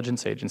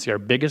intelligence agency, our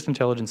biggest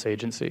intelligence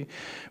agency,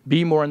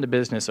 be more in the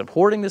business of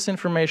hoarding this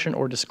information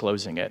or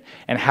disclosing it?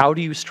 And how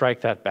do you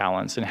strike that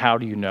balance, and how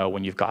do you know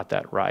when you've got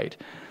that right?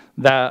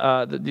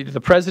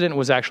 The president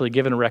was actually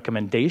given a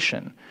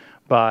recommendation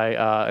by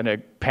a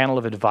panel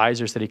of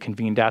advisors that he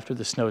convened after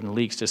the Snowden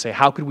leaks to say,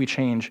 how could we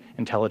change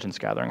intelligence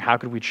gathering? How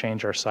could we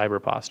change our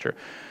cyber posture?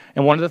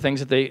 And one of the things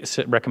that they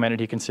recommended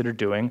he consider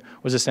doing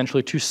was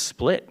essentially to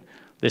split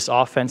this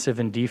offensive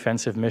and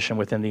defensive mission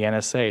within the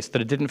NSA so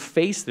that it didn't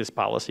face this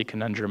policy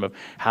conundrum of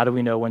how do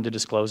we know when to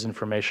disclose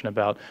information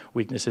about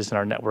weaknesses in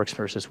our networks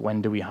versus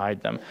when do we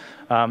hide them.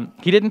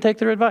 He didn't take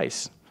their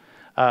advice.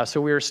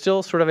 So we are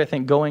still sort of, I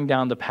think, going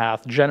down the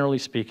path, generally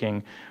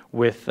speaking,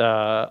 with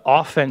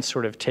offense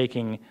sort of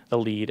taking the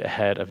lead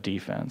ahead of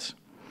defense.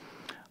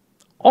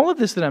 All of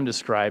this that I'm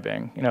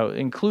describing,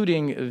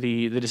 including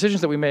the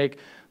decisions that we make,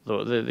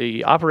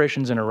 the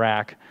operations in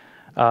Iraq,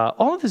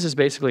 all of this has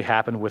basically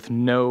happened with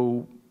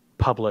no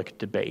public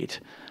debate.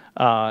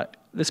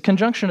 This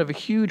conjunction of a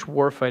huge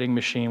warfighting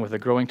machine with a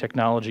growing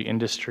technology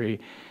industry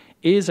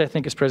is, I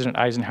think, as President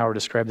Eisenhower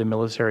described the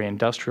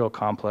military-industrial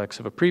complex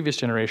of a previous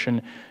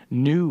generation,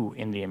 new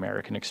in the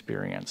American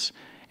experience.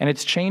 And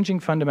it's changing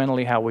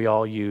fundamentally how we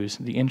all use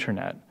the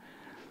internet.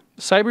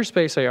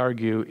 Cyberspace, I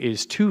argue,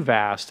 is too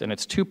vast and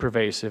it's too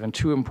pervasive and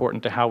too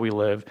important to how we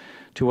live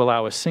to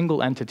allow a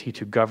single entity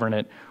to govern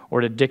it or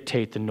to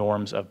dictate the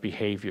norms of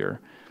behavior.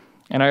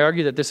 And I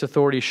argue that this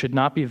authority should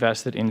not be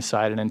vested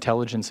inside an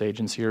intelligence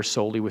agency or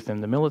solely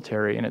within the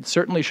military, and it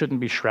certainly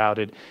shouldn't be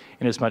shrouded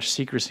in as much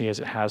secrecy as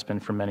it has been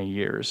for many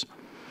years.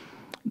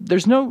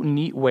 There's no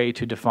neat way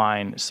to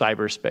define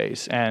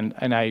cyberspace,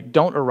 and I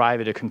don't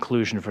arrive at a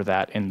conclusion for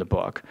that in the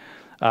book.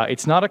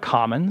 It's not a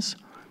commons,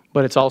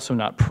 but it's also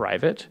not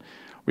private.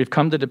 We've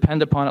come to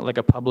depend upon it like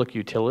a public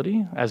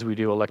utility, as we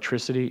do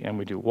electricity and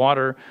we do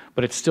water,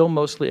 but it's still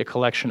mostly a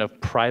collection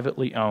of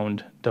privately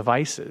owned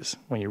devices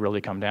when you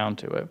really come down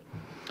to it.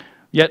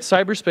 Yet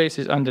cyberspace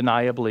is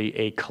undeniably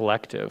a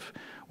collective,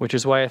 which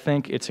is why I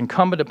think it's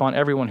incumbent upon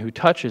everyone who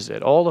touches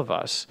it, all of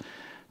us,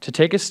 to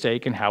take a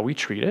stake in how we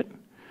treat it,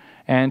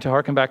 and to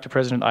harken back to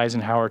President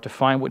Eisenhower to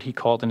find what he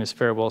called in his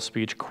farewell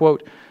speech,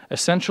 quote,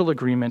 essential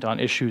agreement on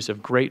issues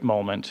of great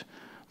moment,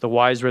 the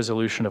wise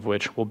resolution of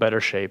which will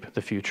better shape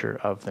the future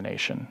of the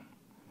nation.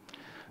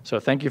 So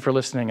thank you for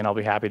listening, and I'll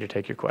be happy to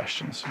take your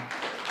questions.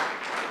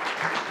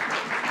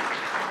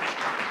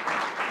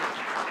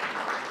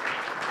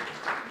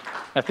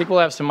 I think we'll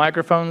have some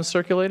microphones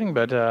circulating,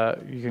 but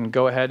you can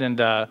go ahead and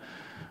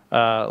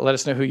let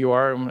us know who you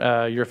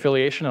are, your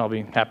affiliation, and I'll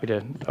be happy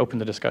to open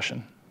the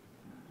discussion.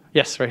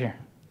 Yes, right here.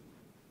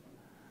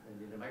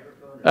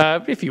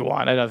 If you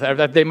want. I don't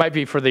know. They might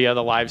be for the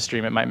live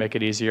stream. It might make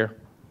it easier.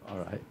 All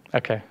right.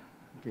 Okay.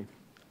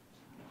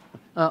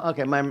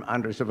 Okay, I'm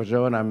Andre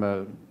Silverzo, and I'm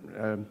a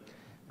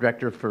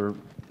director for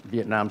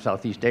Vietnam,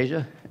 Southeast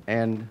Asia,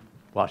 and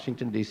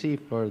Washington, D.C.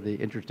 for the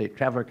Interstate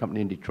Traveler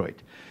Company in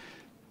Detroit.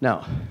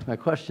 Now, my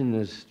question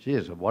is, gee,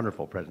 it's a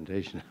wonderful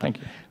presentation. Thank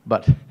you.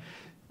 But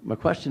my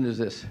question is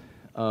this.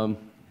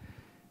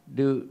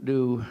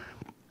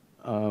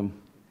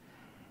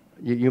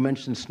 You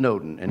mentioned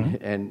Snowden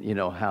and you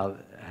know,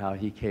 how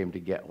he came to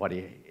get what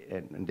he,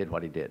 and did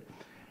what he did.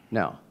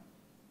 Now,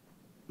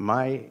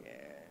 my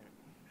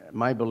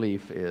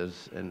belief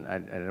is, and I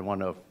don't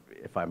want to know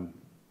if I'm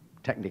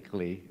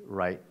technically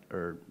right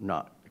or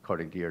not,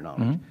 according to your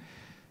knowledge.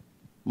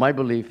 My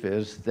belief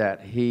is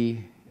that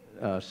he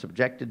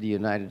subjected the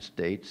United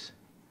States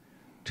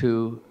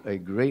to a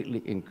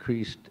greatly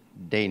increased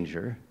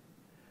danger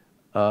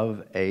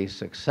of a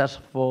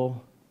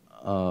successful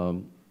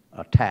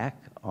attack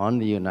on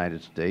the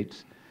United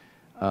States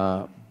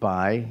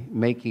by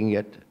making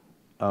it,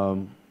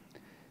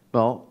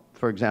 well,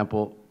 for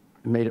example,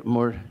 made it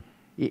more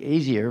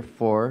easier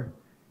for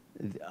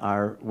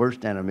our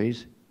worst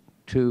enemies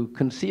to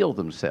conceal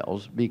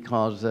themselves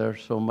because they're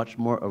so much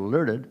more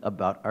alerted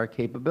about our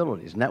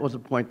capabilities. And that was a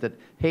point that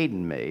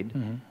Hayden made,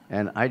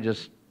 and I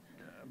just,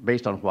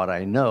 based on what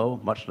I know,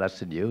 much less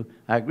than you,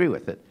 I agree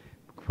with it.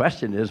 The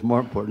question is, more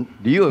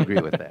important, do you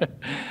agree with that?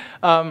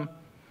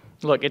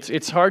 Look,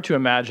 it's hard to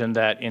imagine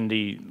that in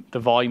the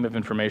volume of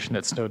information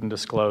that Snowden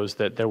disclosed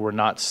that there were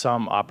not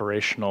some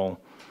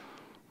operational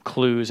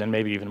clues, and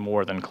maybe even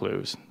more than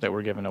clues, that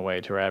were given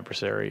away to our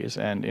adversaries.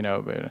 And, you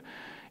know,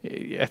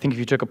 I think if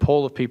you took a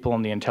poll of people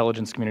in the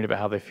intelligence community about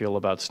how they feel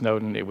about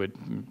Snowden, it would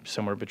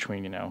somewhere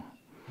between, you know,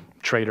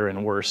 traitor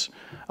and worse.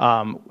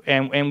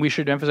 And we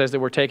should emphasize that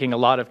we're taking a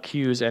lot of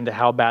cues into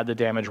how bad the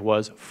damage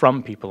was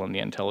from people in the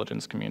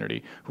intelligence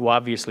community, who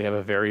obviously have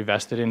a very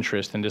vested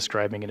interest in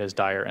describing it as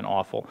dire and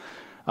awful.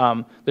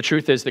 The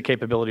truth is that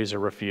capabilities are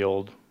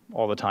revealed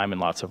all the time in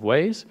lots of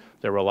ways.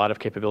 There were a lot of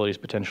capabilities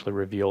potentially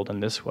revealed in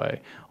this way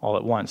all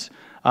at once.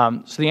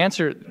 So the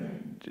answer,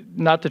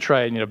 not to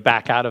try and, you know,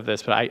 back out of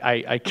this, but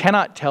I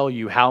cannot tell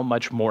you how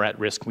much more at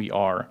risk we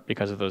are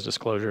because of those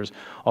disclosures,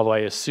 although I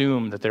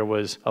assume that there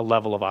was a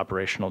level of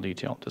operational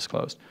detail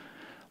disclosed.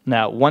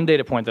 Now, one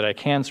data point that I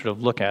can sort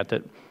of look at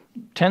that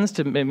tends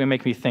to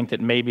make me think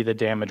that maybe the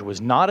damage was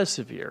not as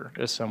severe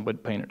as some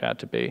would paint it out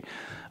to be.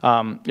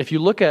 If you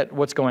look at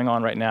what's going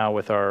on right now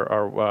with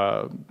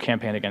our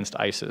campaign against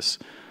ISIS,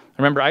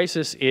 remember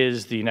ISIS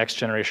is the next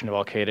generation of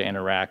al-Qaeda in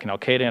Iraq, and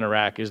al-Qaeda in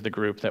Iraq is the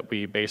group that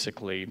we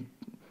basically,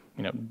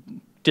 you know,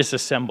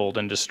 disassembled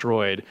and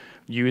destroyed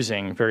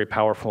using very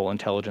powerful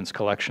intelligence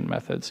collection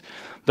methods.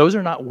 Those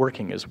are not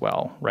working as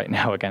well right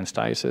now against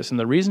ISIS, and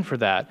the reason for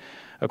that,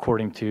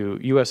 according to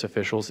U.S.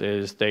 officials,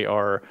 is they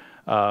are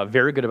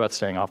very good about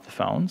staying off the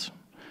phones.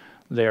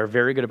 They are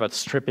very good about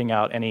stripping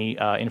out any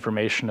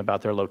information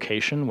about their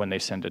location when they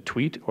send a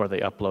tweet or they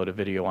upload a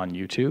video on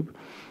YouTube.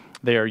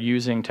 They are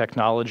using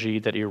technology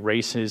that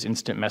erases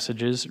instant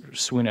messages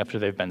soon after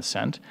they've been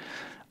sent.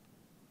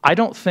 I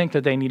don't think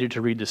that they needed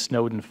to read the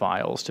Snowden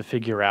files to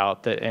figure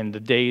out that in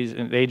the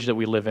age that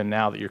we live in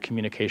now, that your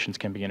communications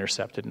can be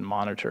intercepted and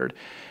monitored.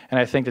 And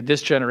I think that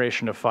this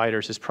generation of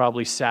fighters is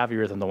probably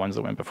savvier than the ones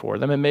that went before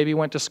them, and maybe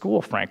went to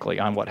school, frankly,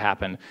 on what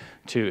happened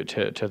to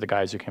the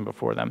guys who came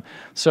before them.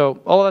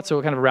 So all of that's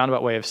a kind of a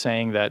roundabout way of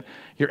saying that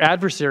your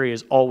adversary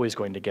is always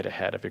going to get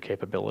ahead of your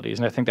capabilities,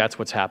 and I think that's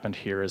what's happened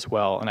here as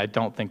well, and I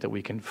don't think that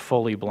we can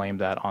fully blame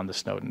that on the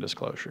Snowden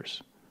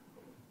disclosures.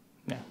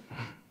 Yeah.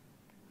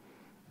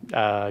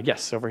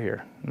 Yes, over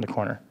here in the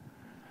corner.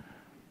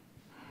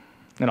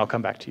 Then I'll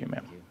come back to you,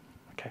 ma'am.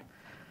 Okay.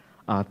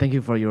 Thank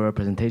you for your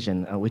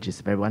presentation, which is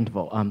very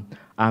wonderful.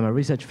 I'm a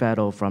research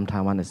fellow from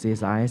Taiwan at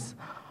CSIS.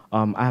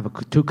 I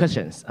have two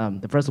questions.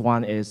 The first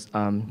one is,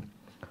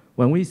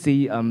 when we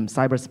see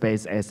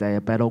cyberspace as a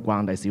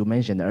battleground, as you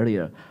mentioned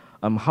earlier,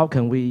 how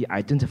can we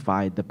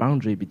identify the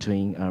boundary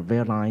between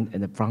rear line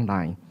and the front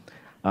line?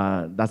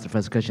 That's the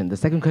first question. The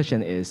second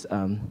question is,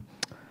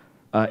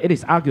 it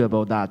is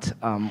arguable that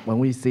when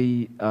we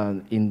see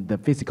in the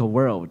physical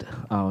world,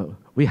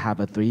 we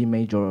have three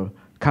major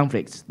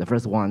conflicts. The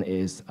first one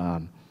is, I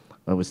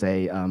would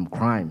say,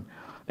 crime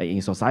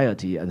in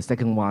society. And the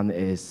second one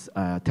is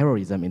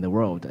terrorism in the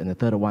world. And the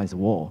third one is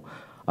war.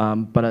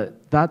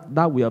 But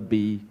that will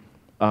be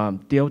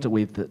dealt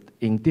with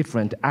in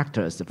different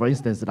actors. For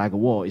instance, like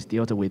war is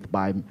dealt with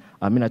by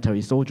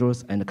military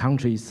soldiers and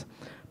countries.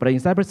 But in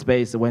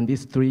cyberspace, when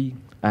these three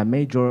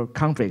major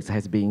conflicts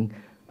has been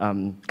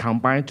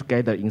combined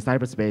together in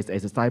cyberspace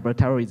as cyber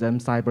terrorism,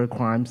 cyber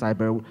crime,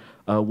 cyber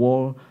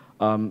war,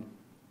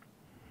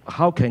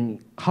 how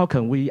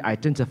can we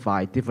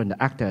identify different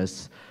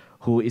actors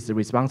who is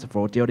responsible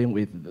for dealing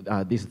with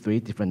these three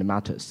different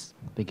matters?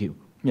 Thank you.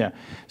 Yeah.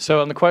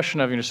 So on the question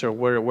of sort of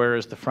where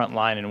is the front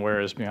line and where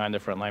is behind the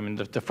front line, I mean,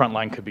 the front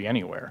line could be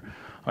anywhere.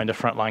 I mean, the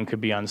front line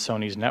could be on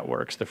Sony's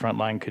networks. The front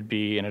line could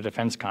be in a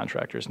defense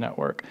contractor's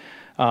network.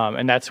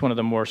 And that's one of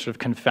the more sort of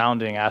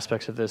confounding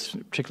aspects of this,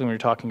 particularly when you're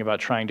talking about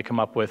trying to come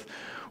up with,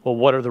 well,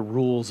 what are the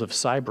rules of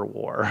cyber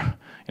war?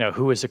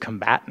 Who is a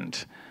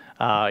combatant?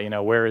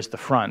 Where is the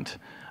front?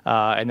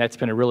 And that's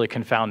been a really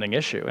confounding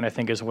issue. And I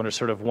think is one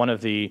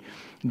of the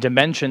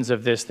dimensions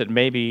of this that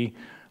maybe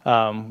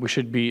we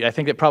should be, I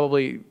think that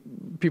probably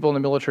people in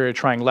the military are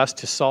trying less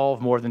to solve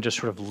more than just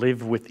sort of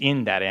live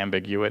within that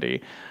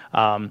ambiguity.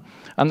 On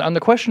the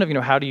question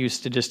of, how do you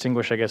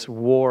distinguish, I guess,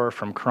 war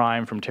from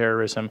crime, from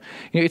terrorism,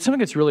 it's something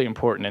that's really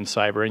important in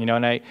cyber.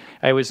 And,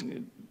 I was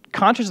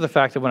conscious of the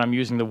fact that when I'm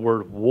using the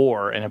word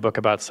war in a book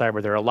about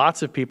cyber, there are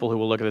lots of people who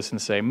will look at this and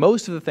say,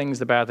 most of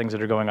the bad things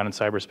that are going on in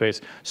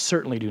cyberspace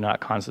certainly do not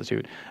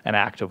constitute an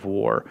act of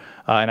war.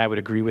 And I would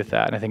agree with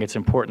that. And I think it's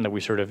important that we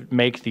sort of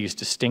make these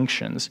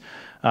distinctions.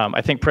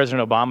 I think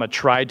President Obama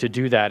tried to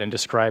do that in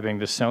describing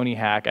the Sony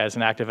hack as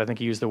an act of, I think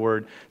he used the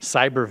word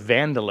cyber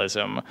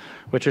vandalism,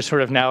 which is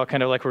sort of now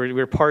kind of like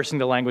we're parsing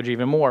the language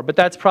even more. But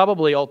that's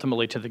probably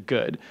ultimately to the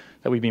good,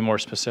 that we be more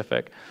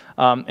specific.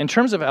 In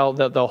terms of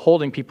the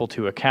holding people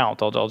to account,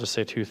 I'll just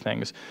say two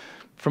things.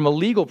 From a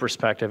legal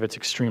perspective, it's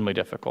extremely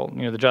difficult.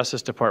 The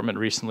Justice Department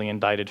recently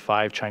indicted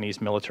 5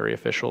 Chinese military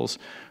officials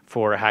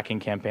for a hacking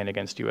campaign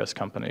against U.S.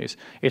 companies.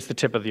 It's the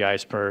tip of the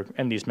iceberg,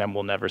 and these men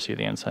will never see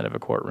the inside of a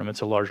courtroom.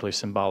 It's a largely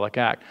symbolic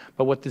act.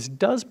 But what this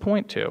does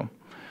point to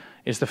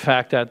is the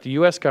fact that the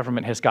U.S.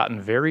 government has gotten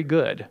very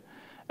good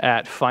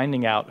at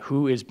finding out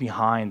who is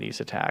behind these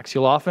attacks.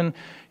 You'll often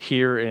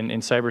hear in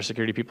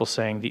cybersecurity people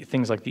saying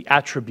things like the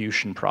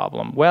attribution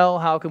problem. Well,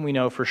 how can we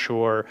know for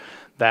sure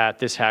that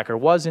this hacker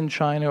was in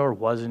China or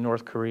was in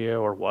North Korea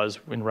or was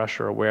in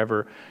Russia or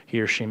wherever he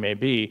or she may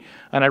be?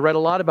 And I read a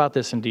lot about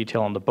this in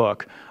detail in the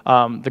book.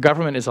 The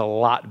government is a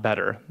lot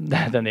better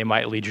than they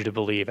might lead you to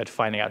believe at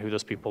finding out who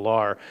those people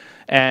are.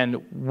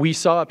 And we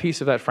saw a piece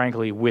of that,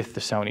 frankly, with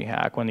the Sony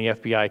hack. When the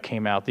FBI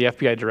came out, the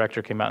FBI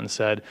director came out and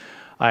said,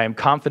 I am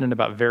confident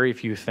about very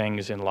few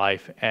things in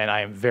life, and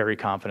I am very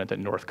confident that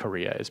North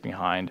Korea is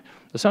behind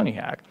the Sony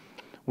hack.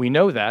 We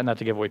know that, not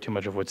to give away too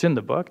much of what's in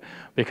the book,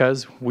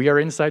 because we are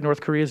inside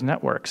North Korea's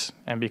networks,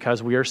 and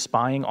because we are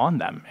spying on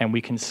them, and we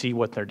can see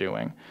what they're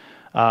doing.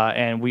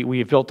 And we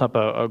have built up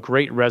a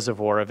great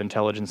reservoir of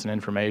intelligence and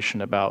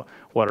information about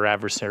what our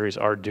adversaries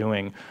are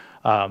doing.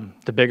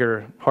 The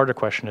bigger, harder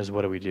question is,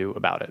 what do we do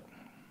about it?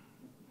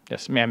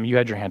 Yes, ma'am, you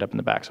had your hand up in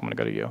the back, so I'm going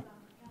to go to you.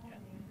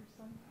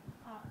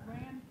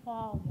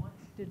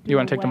 You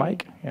want to take the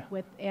mic? Yeah.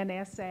 With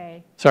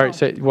NSA. Sorry,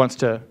 wants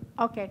to.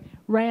 Okay.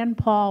 Rand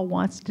Paul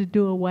wants to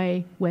do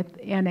away with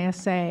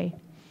NSA.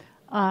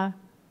 How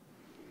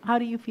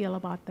do you feel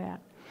about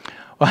that?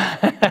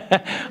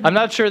 I'm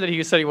not sure that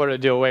he said he wanted to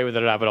do away with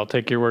it or not, but I'll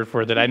take your word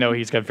for it that I know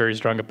he's got very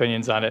strong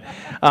opinions on it.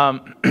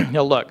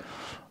 Look,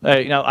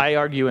 I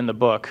argue in the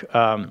book,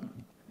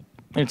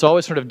 it's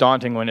always sort of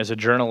daunting when, as a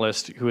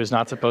journalist who is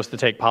not supposed to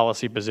take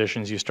policy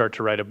positions, you start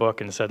to write a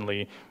book and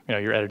suddenly,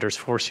 your editors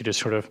force you to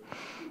sort of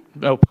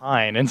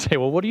opine and say,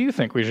 well, what do you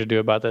think we should do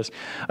about this?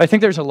 I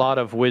think there's a lot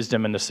of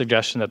wisdom in the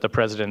suggestion that the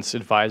president's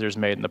advisors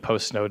made in the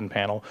post-Snowden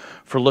panel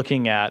for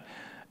looking at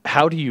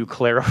how do you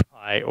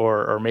clarify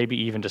or maybe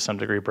even to some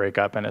degree break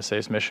up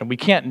NSA's mission. We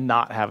can't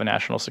not have a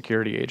national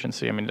security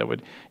agency. I mean, it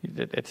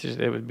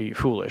would be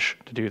foolish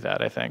to do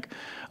that, I think.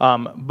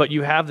 But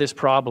you have this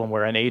problem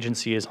where an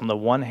agency is on the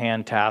one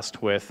hand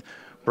tasked with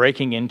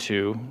breaking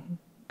into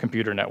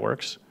computer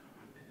networks,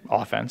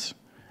 offense,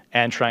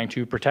 and trying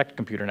to protect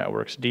computer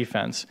networks,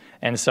 defense.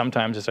 And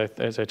sometimes, as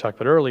I talked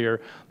about earlier,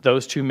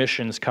 those two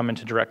missions come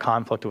into direct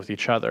conflict with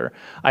each other.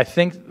 I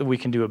think that we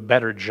can do a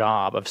better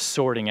job of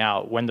sorting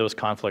out when those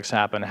conflicts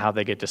happen, how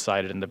they get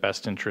decided in the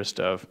best interest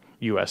of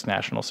U.S.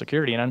 national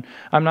security. And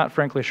I'm not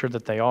frankly sure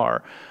that they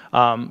are.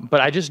 But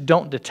I just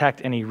don't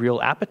detect any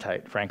real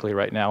appetite, frankly,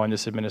 right now in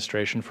this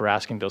administration for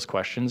asking those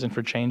questions and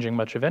for changing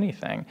much of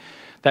anything.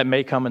 That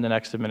may come in the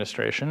next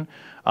administration.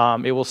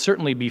 It will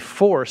certainly be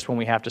forced when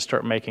we have to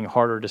start making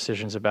harder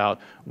decisions about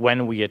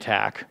when we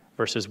attack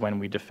versus when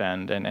we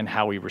defend and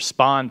how we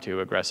respond to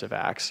aggressive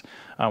acts.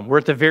 We're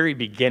at the very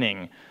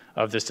beginning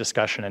of this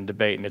discussion and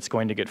debate, and it's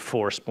going to get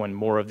forced when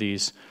more of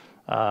these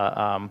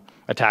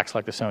attacks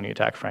like the Sony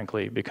attack,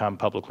 frankly, become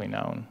publicly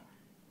known.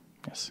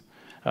 Yes.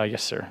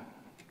 Yes, sir.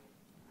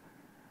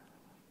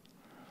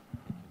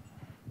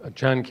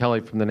 John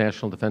Kelly from the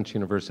National Defense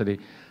University.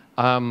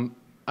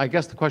 I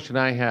guess the question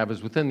I have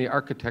is, within the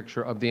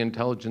architecture of the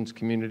intelligence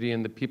community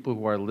and the people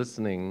who are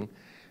listening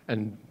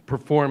and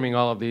performing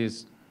all of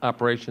these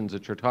operations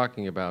that you're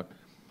talking about,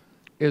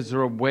 is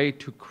there a way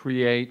to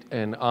create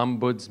an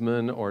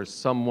ombudsman or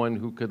someone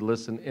who could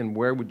listen, and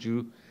where would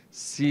you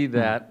see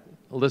that,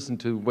 listen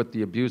to what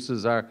the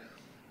abuses are,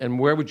 and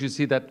where would you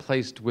see that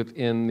placed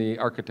within the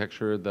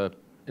architecture of the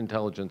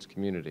intelligence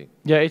community?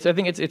 Yeah, I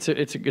think it's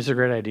a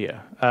great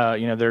idea.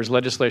 There's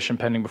legislation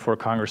pending before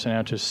Congress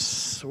now to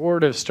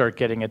sort of start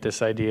getting at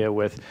this idea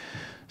with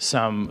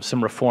some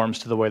reforms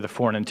to the way the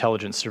Foreign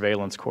Intelligence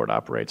Surveillance Court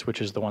operates, which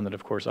is the one that,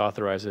 of course,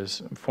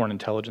 authorizes foreign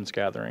intelligence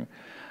gathering.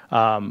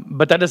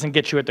 But that doesn't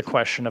get you at the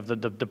question of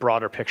the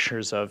broader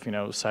pictures of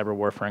cyber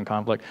warfare and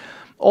conflict.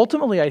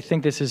 Ultimately, I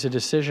think this is a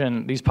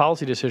decision, these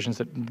policy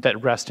decisions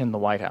that rest in the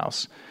White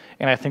House.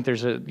 And I think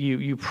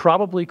you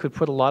probably could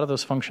put a lot of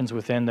those functions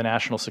within the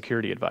National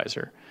Security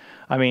Advisor.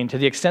 I mean, to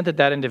the extent that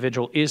that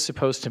individual is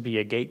supposed to be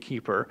a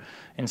gatekeeper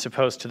and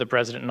supposed to the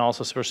president and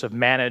also supposed to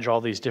manage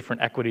all these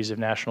different equities of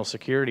national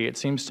security, it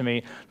seems to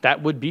me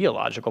that would be a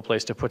logical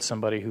place to put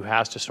somebody who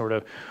has to sort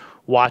of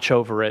watch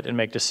over it and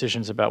make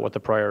decisions about what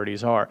the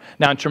priorities are.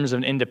 Now, in terms of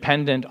an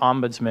independent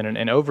ombudsman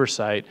and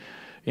oversight,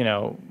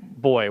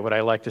 boy, would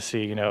I like to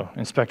see,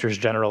 inspectors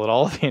general at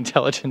all of the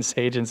intelligence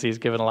agencies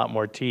given a lot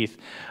more teeth.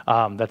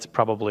 That's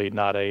probably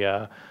not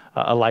a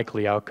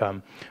likely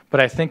outcome. But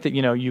I think that,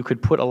 you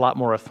could put a lot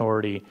more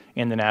authority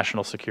in the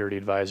National Security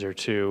Advisor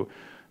to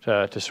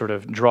sort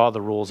of draw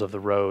the rules of the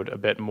road a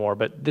bit more.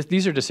 But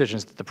these are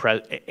decisions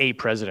that a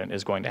president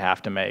is going to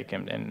have to make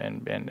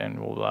and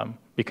will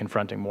be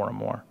confronting more and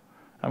more.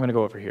 I'm going to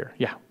go over here.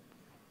 Yeah.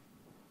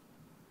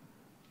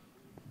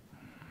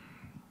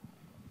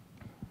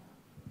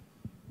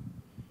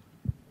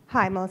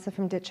 Hi, Melissa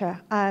from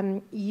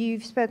Ditcha.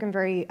 You've spoken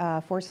very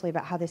forcefully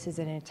about how this is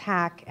an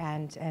attack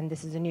and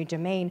this is a new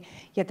domain,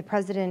 yet the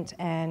president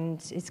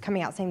is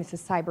coming out saying this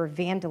is cyber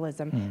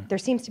vandalism. There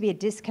seems to be a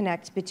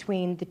disconnect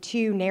between the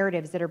two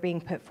narratives that are being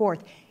put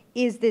forth.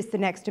 Is this the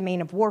next domain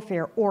of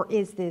warfare, or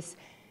is this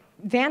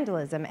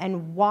vandalism?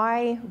 And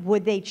why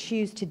would they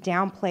choose to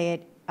downplay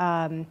it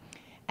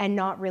and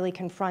not really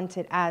confront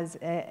it as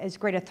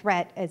great a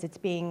threat as it's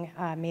being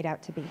made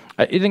out to be?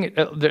 I think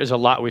there's a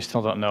lot we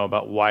still don't know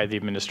about why the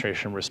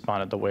administration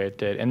responded the way it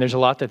did, and there's a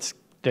lot that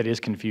is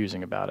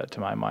confusing about it, to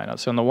my mind.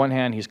 So on the one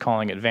hand, he's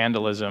calling it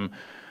vandalism,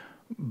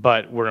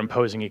 but we're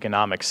imposing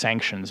economic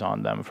sanctions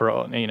on them.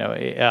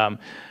 The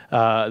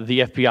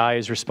FBI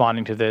is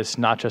responding to this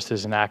not just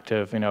as an act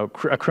of, a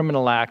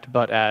criminal act,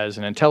 but as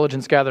an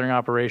intelligence gathering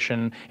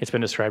operation. It's been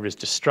described as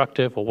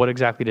destructive. Well, what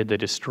exactly did they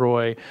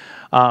destroy?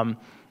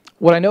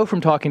 What I know from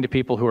talking to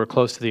people who are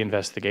close to the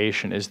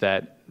investigation is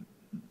that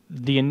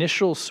the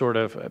initial sort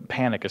of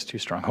panic is too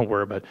strong a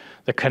word, but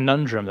the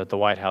conundrum that the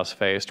White House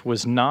faced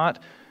was not,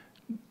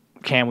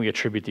 can we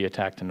attribute the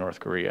attack to North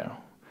Korea?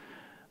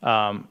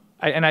 And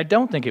I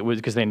don't think it was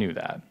because they knew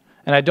that.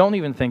 And I don't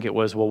even think it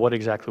was, well, what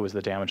exactly was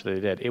the damage that they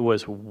did? It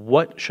was,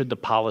 what should the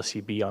policy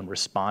be on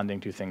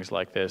responding to things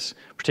like this,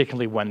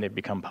 particularly when they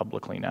become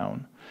publicly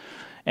known?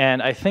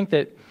 And I think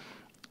that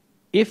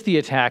if the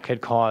attack had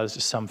caused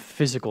some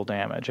physical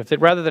damage,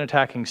 rather than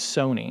attacking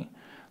Sony,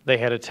 they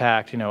had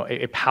attacked,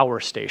 a power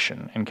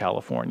station in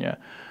California.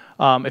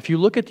 If you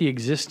look at the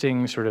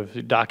existing sort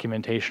of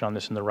documentation on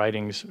this in the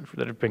writings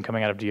that have been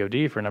coming out of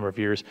DoD for a number of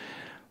years,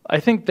 I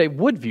think they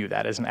would view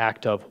that as an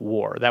act of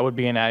war. That would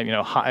be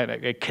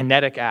a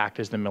kinetic act,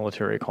 as the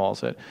military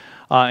calls it,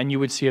 and you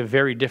would see a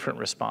very different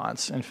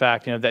response. In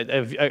fact,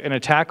 an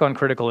attack on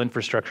critical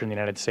infrastructure in the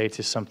United States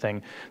is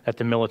something that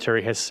the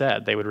military has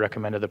said. They would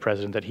recommend to the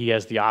president that he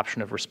has the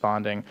option of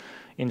responding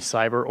in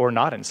cyber or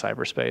not in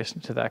cyberspace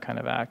to that kind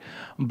of act.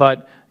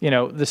 But the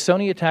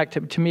Sony attack,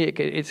 to me,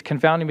 it's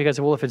confounding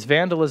because, well, if it's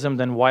vandalism,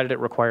 then why did it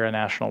require a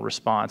national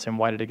response, and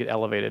why did it get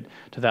elevated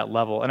to that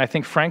level? And I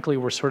think, frankly,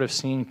 we're sort of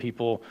seeing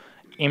people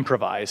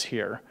improvise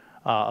here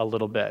a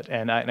little bit,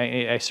 and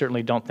I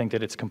certainly don't think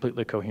that it's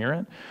completely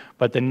coherent.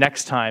 But the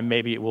next time,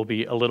 maybe it will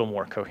be a little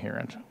more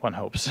coherent. One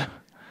hopes. I'm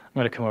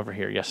going to come over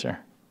here. Yes, sir.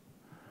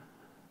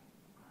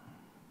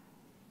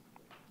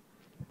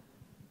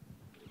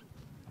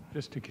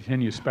 Just to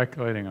continue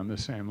speculating on the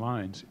same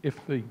lines,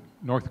 if the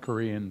North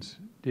Koreans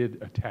did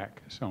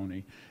attack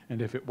Sony,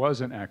 and if it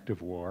was an act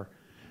of war,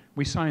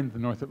 we signed the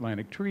North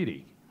Atlantic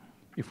Treaty.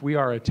 If we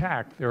are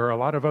attacked, there are a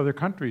lot of other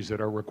countries that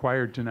are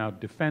required to now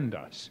defend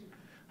us.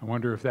 I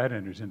wonder if that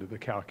enters into the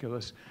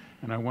calculus,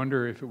 and I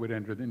wonder if it would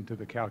enter into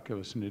the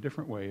calculus in a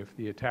different way if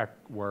the attack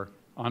were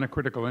on a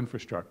critical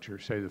infrastructure,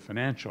 say the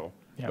financial,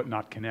 but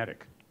not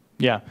kinetic.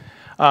 Yeah.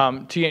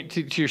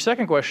 To your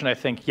second question, I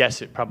think,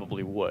 yes, it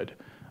probably would.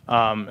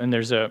 And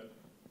there's a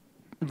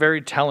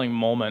very telling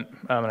moment,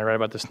 and I write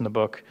about this in the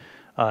book,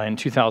 in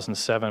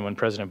 2007 when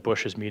President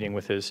Bush is meeting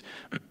with his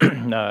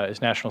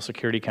National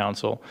Security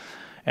Council.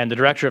 And the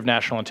Director of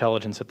National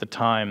Intelligence at the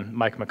time,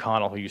 Mike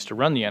McConnell, who used to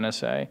run the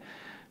NSA,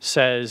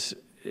 says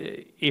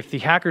if the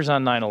hackers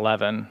on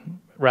 9/11,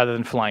 rather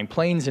than flying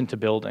planes into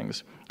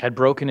buildings, had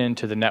broken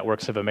into the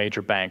networks of a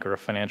major bank or a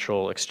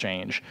financial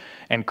exchange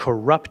and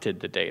corrupted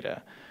the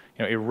data,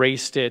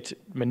 erased it,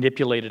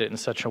 manipulated it in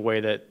such a way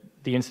that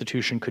the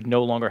institution could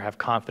no longer have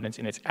confidence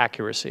in its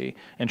accuracy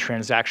and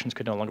transactions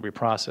could no longer be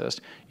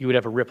processed, you would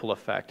have a ripple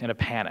effect and a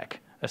panic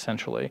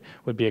essentially,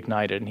 would be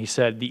ignited. And he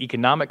said the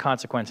economic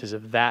consequences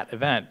of that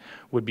event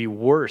would be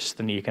worse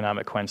than the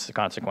economic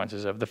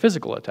consequences of the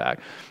physical attack.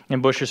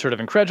 And Bush is sort of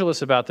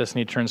incredulous about this, and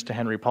he turns to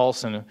Henry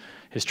Paulson,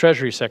 his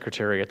Treasury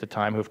Secretary at the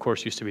time, who of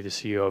course used to be the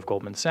CEO of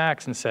Goldman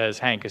Sachs, and says,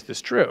 Hank, is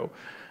this true?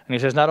 And he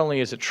says, not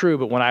only is it true,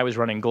 but when I was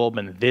running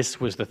Goldman, this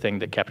was the thing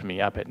that kept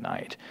me up at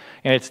night.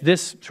 And it's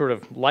this sort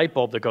of light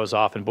bulb that goes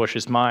off in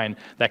Bush's mind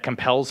that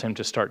compels him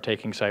to start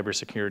taking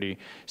cybersecurity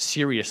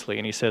seriously.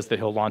 And he says that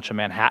he'll launch a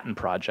Manhattan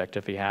Project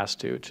if he has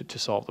to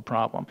solve the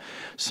problem.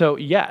 So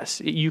yes,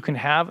 you can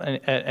have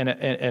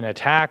an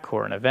attack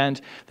or an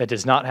event that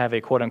does not have a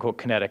quote-unquote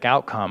kinetic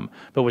outcome,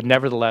 but would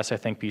nevertheless, I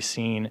think, be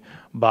seen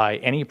by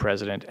any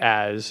president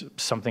as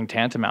something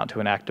tantamount to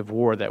an act of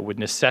war that would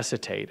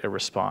necessitate a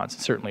response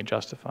and certainly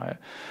justify it.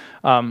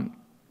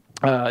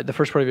 The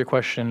first part of your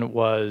question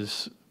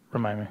was,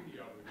 remind me.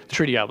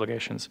 Treaty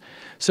obligations.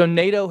 So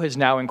NATO has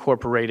now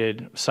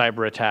incorporated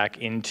cyber attack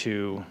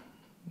into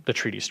the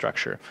treaty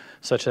structure,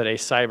 such that a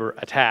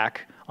cyber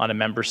attack on a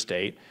member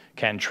state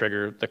can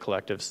trigger the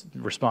collective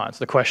response.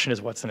 The question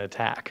is, what's an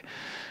attack?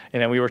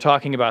 And then we were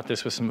talking about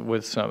this with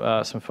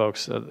some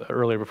folks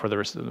earlier before the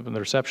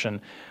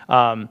reception.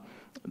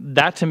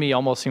 That to me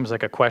almost seems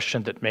like a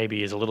question that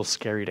maybe is a little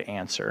scary to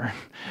answer.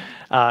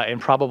 And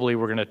probably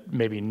we're going to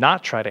maybe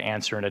not try to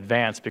answer in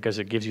advance because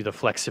it gives you the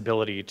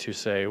flexibility to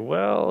say,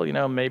 well, you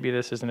know, maybe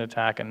this is an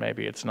attack and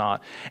maybe it's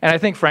not. And I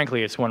think,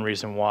 frankly, it's one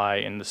reason why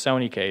in the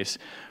Sony case,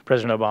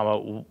 President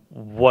Obama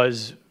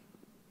was,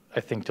 I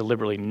think,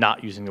 deliberately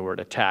not using the word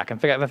attack. In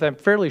fact, I'm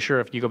fairly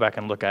sure if you go back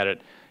and look at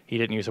it, he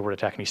didn't use the word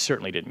attack, and he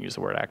certainly didn't use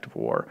the word act of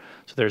war.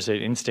 So there's an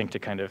instinct to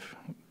kind of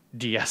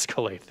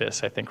de-escalate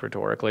this, I think,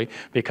 rhetorically,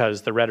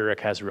 because the rhetoric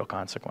has real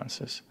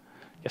consequences.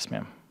 Yes,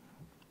 ma'am.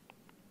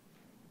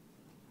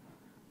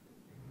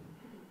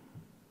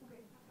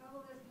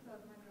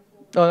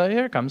 Oh,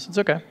 here it comes. It's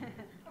okay. Okay,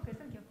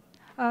 thank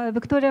you.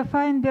 Victoria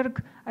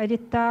Feinberg, I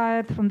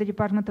retired from the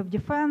Department of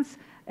Defense,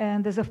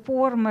 and as a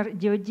former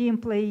DoD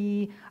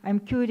employee,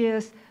 I'm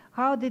curious,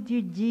 how did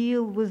you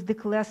deal with the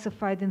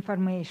classified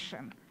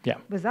information? Yeah.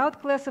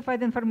 Without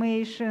classified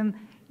information,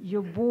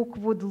 your book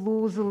would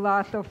lose a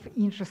lot of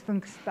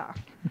interesting stuff.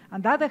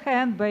 On the other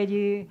hand, by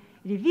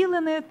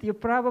revealing it, you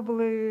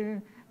probably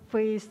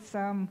faced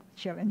some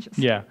challenges.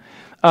 Yeah.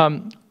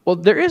 Well,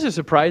 there is a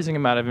surprising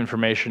amount of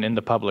information in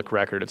the public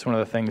record. It's one of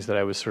the things that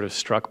I was sort of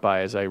struck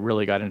by as I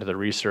really got into the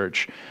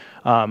research.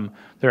 There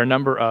are a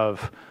number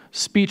of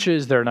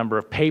speeches, there are a number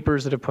of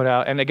papers that have put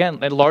out, and again,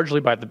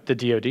 largely by the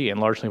DoD and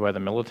largely by the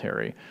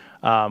military,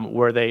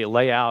 where they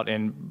lay out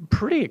in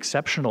pretty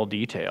exceptional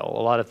detail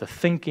a lot of the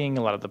thinking,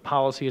 a lot of the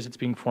policy as it's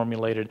being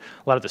formulated,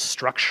 a lot of the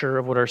structure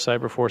of what our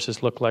cyber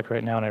forces look like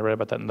right now, and I read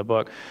about that in the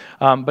book.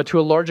 But to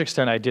a large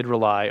extent, I did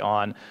rely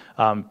on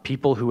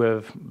people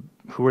who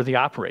were the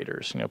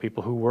operators, you know,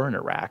 people who were in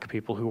Iraq,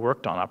 people who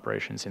worked on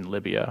operations in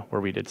Libya,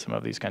 where we did some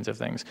of these kinds of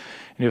things,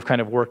 and who've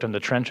kind of worked on the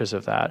trenches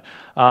of that.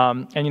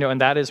 And you know,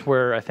 and that is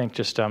where I think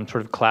just sort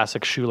of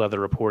classic shoe leather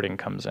reporting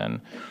comes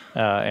in,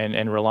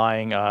 and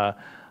relying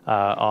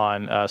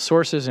on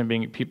sources and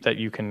being people that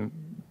you can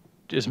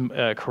just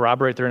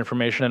corroborate their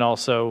information, and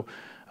also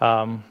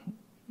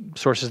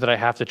sources that I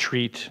have to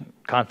treat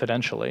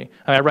confidentially.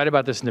 I write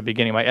about this in the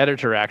beginning. My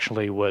editor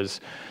actually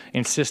was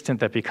insistent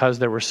that because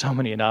there were so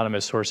many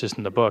anonymous sources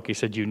in the book, he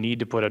said, you need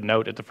to put a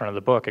note at the front of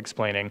the book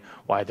explaining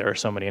why there are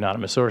so many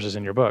anonymous sources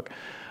in your book.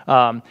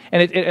 And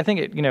I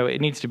think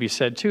it needs to be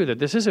said, too, that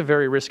this is a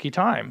very risky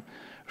time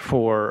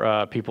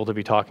for people to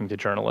be talking to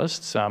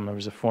journalists. There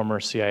was a former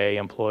CIA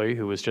employee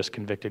who was just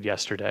convicted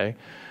yesterday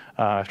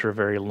after a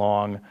very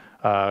long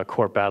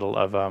court battle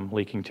of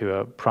leaking to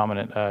a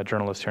prominent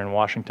journalist here in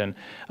Washington.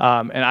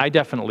 And I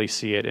definitely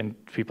see it in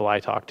people I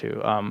talk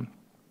to,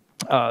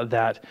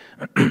 that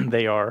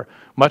they are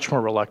much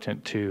more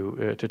reluctant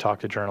to talk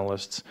to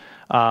journalists.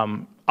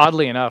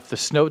 Oddly enough, the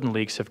Snowden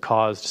leaks have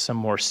caused some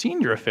more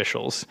senior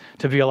officials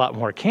to be a lot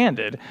more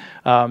candid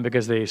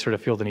because they sort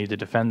of feel the need to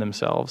defend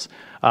themselves.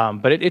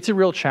 But it's a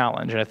real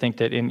challenge, and I think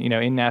that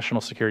in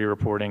national security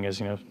reporting,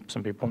 as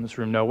some people in this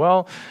room know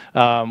well,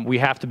 we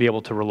have to be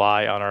able to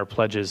rely on our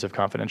pledges of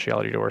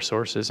confidentiality to our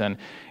sources, and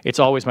it's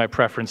always my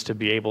preference to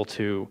be able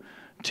to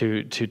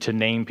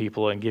name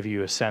people and give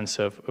you a sense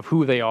of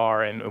who they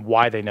are and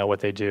why they know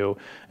what they do.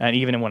 And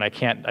even when I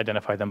can't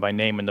identify them by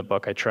name in the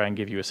book, I try and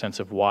give you a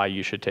sense of why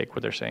you should take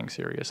what they're saying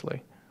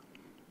seriously.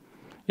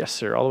 Yes,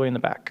 sir, all the way in the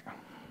back.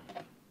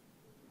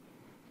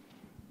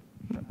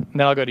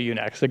 Then I'll go to you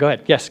next. So go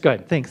ahead. Yes, go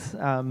ahead. Thanks.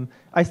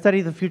 I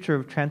study the future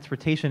of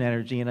transportation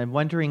energy, and I'm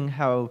wondering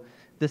how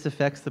this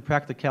affects the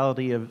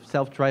practicality of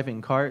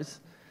self-driving cars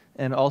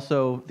and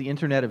also the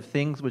Internet of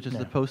Things, which is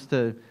supposed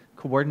to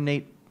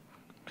coordinate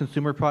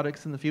consumer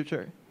products in the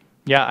future?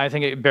 Yeah, I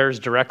think it bears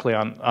directly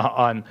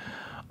on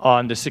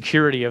the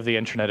security of the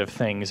Internet of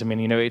Things. I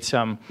mean,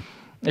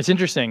 it's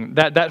interesting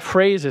that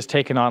phrase has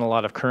taken on a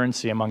lot of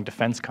currency among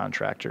defense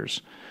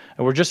contractors,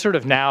 and we're just sort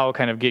of now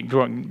kind of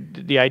growing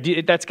the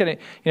idea that's going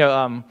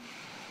to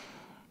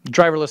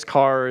driverless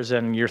cars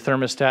and your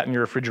thermostat and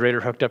your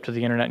refrigerator hooked up to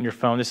the internet and your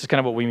phone. This is kind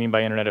of what we mean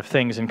by Internet of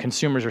Things, and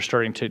consumers are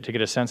starting to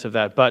get a sense of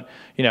that. But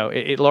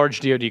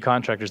large DoD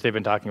contractors, they've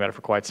been talking about it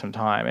for quite some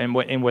time.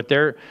 And what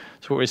they're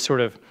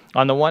sort of,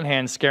 on the one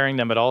hand, scaring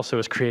them, but also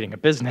is creating a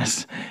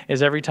business,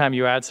 is every time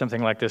you add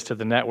something like this to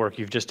the network,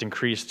 you've just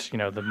increased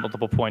the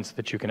multiple points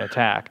that you can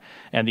attack.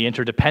 And the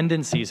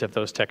interdependencies of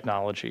those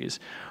technologies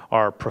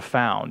are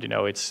profound.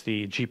 It's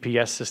the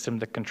GPS system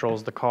that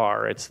controls the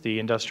car. It's the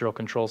industrial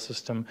control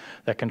system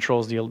that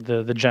controls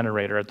the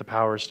generator at the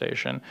power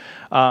station.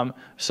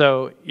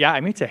 So yeah,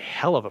 I mean, it's a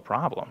hell of a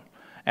problem.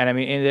 And I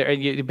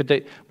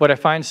mean, what I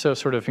find so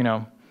sort of,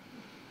 I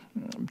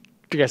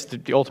guess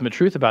the ultimate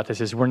truth about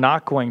this is we're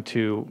not going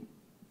to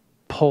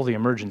pull the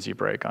emergency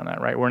brake on that,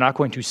 right? We're not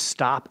going to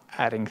stop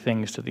adding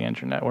things to the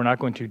internet. We're not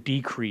going to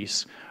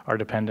decrease our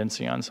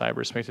dependency on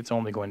cyberspace. It's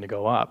only going to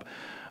go up.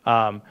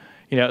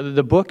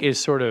 The book is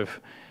sort of,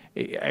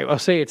 I'll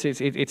say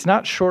it's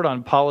not short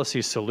on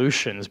policy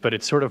solutions, but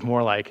it's sort of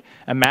more like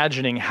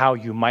imagining how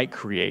you might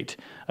create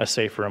a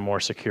safer and more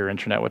secure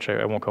internet, which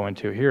I won't go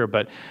into here.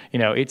 But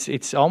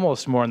it's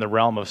almost more in the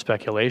realm of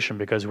speculation,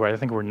 because I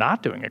think we're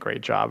not doing a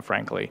great job,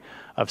 frankly,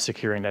 of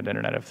securing that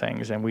Internet of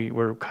Things, and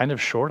we're kind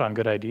of short on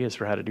good ideas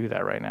for how to do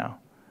that right now.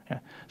 Yeah.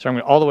 So I'm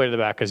going all the way to the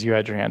back because you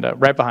had your hand up,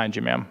 right behind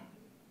you, ma'am.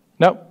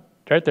 Nope,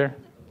 right there.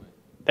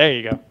 There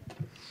you go.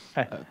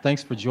 Hi.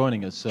 Thanks for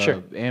joining us.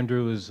 Sure.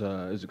 Andrew is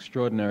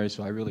extraordinary,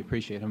 so I really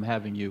appreciate him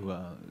having you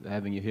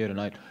here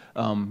tonight.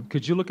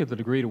 Could you look at the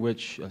degree to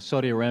which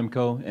Saudi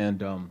Aramco and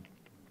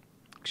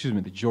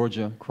the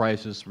Georgia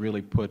crisis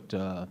really put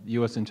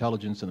U.S.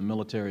 intelligence and the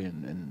military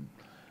in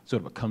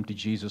sort of a come to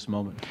Jesus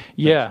moment?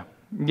 Yeah,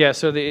 yeah.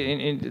 So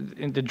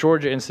in the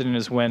Georgia incident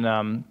is when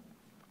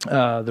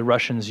the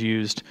Russians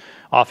used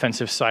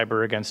offensive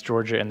cyber against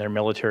Georgia in their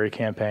military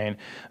campaign.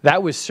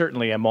 That was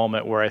certainly a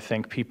moment where I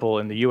think people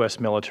in the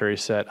U.S. military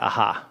said,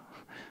 aha,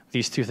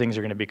 these two things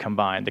are going to be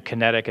combined. The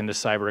kinetic and the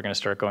cyber are going to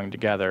start going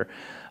together.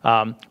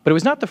 But it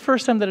was not the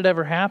first time that it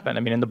ever happened.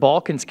 I mean, in the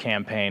Balkans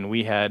campaign,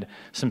 we had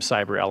some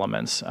cyber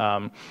elements.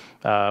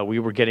 We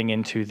were getting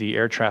into the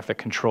air traffic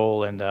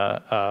control and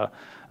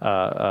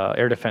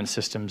air defense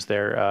systems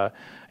there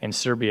in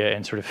Serbia,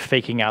 and sort of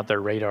faking out their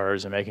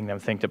radars and making them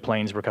think that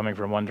planes were coming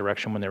from one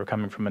direction when they were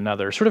coming from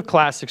another. Sort of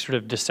classic sort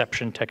of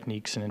deception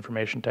techniques and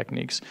information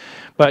techniques.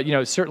 But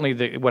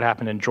certainly what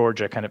happened in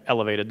Georgia kind of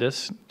elevated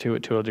this to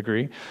a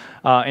degree.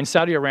 And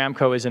Saudi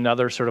Aramco is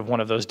another sort of one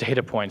of those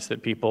data points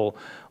that people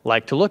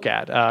like to look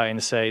at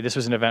and say this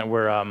was an event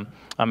where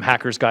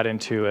hackers got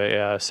into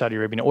a Saudi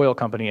Arabian oil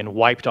company and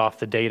wiped off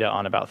the data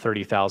on about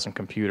 30,000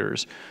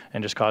 computers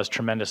and just caused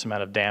tremendous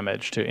amount of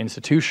damage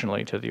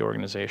institutionally to the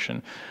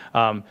organization.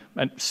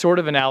 And sort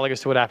of analogous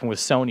to what happened with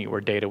Sony,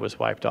 where data was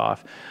wiped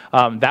off.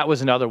 That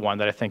was another one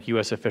that I think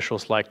U.S.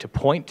 officials like to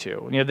point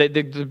to.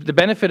 The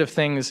benefit of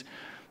things,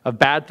 of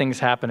bad things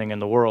happening in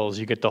the world, is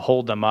you get to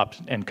hold them up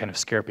and kind of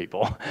scare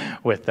people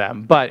with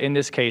them. But in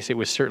this case, it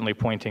was certainly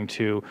pointing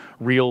to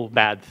real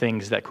bad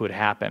things that could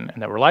happen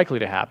and that were likely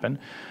to happen.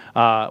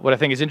 What I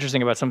think is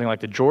interesting about something like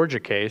the Georgia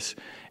case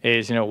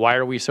is, why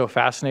are we so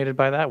fascinated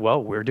by that?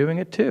 Well, we're doing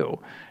it too.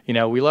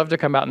 We love to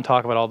come out and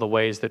talk about all the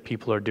ways that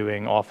people are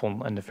doing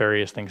awful and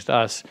nefarious things to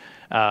us,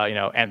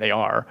 and they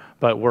are,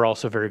 but we're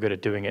also very good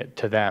at doing it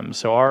to them.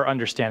 So our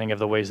understanding of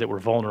the ways that we're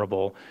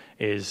vulnerable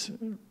is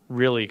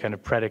really kind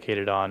of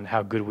predicated on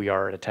how good we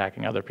are at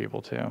attacking other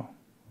people too.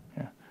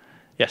 Yeah.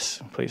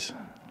 Yes, please.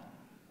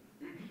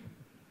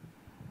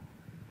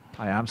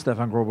 Hi, I'm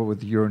Stefan Grober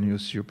with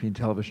Euronews European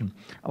Television.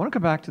 I want to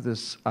come back to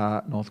this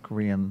North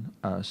Korean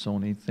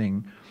Sony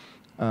thing,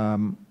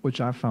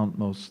 which I found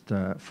most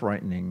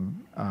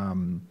frightening.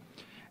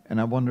 And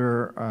I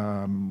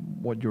wonder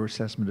what your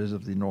assessment is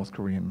of the North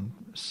Korean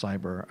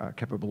cyber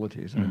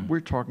capabilities. I mean,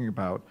 we're talking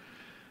about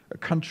a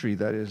country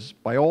that is,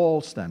 by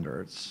all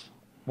standards,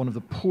 one of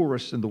the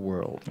poorest in the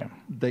world. Yeah.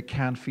 They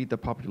can't feed the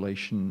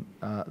population.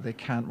 They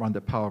can't run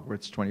the power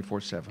grids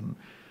 24/7.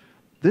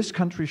 This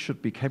country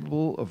should be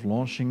capable of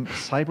launching a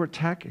cyber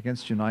attack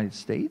against the United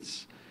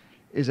States.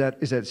 Is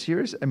that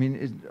serious? I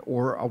mean,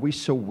 or are we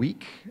so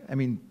weak? I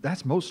mean,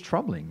 that's most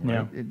troubling.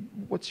 Right? Yeah.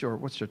 What's your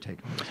take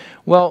on this?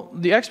 Well,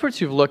 the experts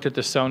who've looked at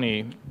the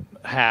Sony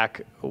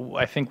hack,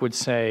 I think, would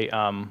say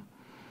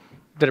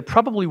that it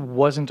probably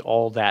wasn't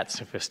all that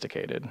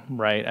sophisticated,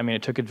 right? I mean,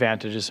 it took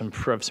advantage of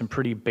some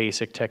pretty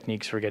basic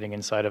techniques for getting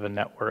inside of a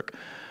network.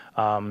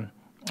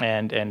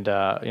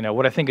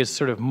 What I think is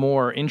sort of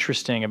more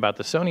interesting about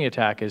the Sony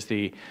attack is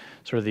the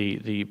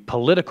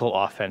political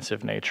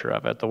offensive nature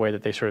of it, the way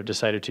that they sort of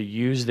decided to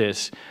use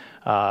this,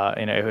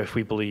 if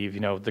we believe,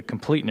 the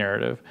complete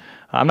narrative.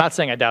 I'm not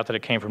saying I doubt that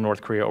it came from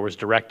North Korea or was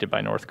directed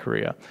by North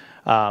Korea,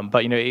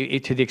 but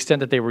to the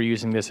extent that they were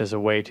using this as a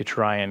way to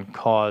try and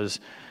cause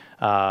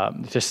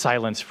to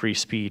silence free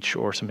speech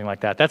or something like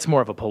that. That's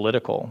more of a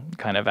political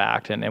kind of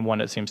act, and one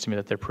that seems to me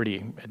that they're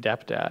pretty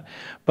adept at.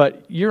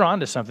 But you're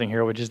onto something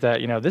here, which is that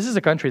this is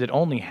a country that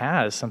only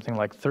has something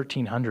like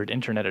 1,300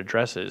 internet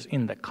addresses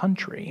in the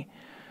country.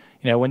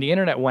 When the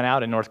internet went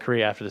out in North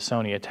Korea after the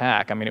Sony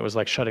attack, I mean, it was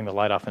like shutting the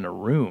light off in a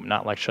room,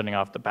 not like shutting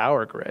off the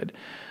power grid.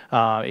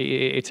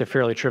 It's a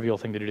fairly trivial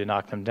thing to do to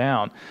knock them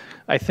down.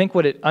 I think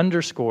what it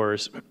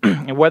underscores,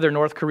 and whether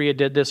North Korea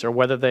did this or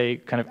whether they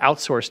kind of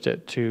outsourced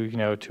it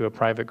to a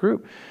private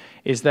group,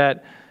 is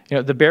that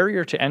the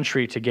barrier to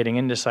entry to getting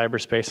into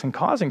cyberspace and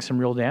causing some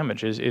real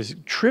damage is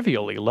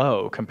trivially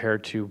low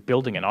compared to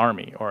building an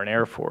army or an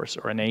air force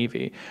or a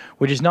navy,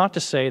 which is not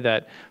to say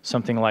that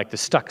something like the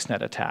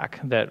Stuxnet attack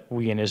that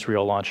we in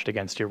Israel launched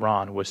against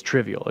Iran was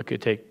trivial.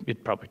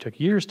 It probably took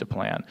years to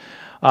plan.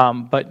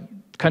 But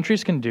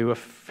countries can do a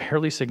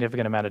fairly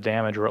significant amount of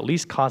damage, or at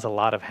least cause a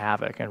lot of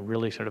havoc and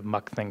really sort of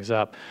muck things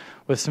up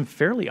with some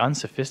fairly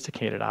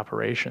unsophisticated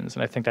operations.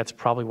 And I think that's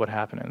probably what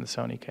happened in the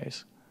Sony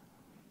case.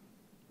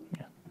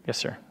 Yes,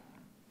 sir.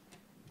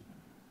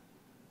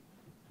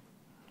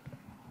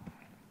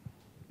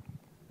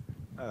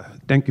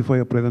 Thank you for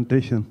your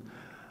presentation.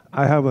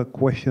 I have a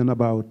question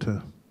about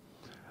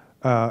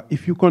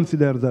if you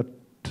consider that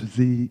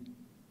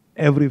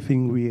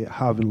everything we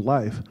have in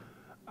life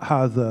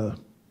has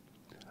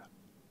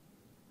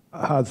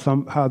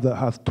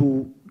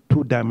two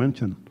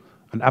dimensions,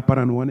 an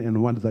apparent one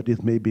and one that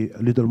is maybe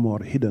a little more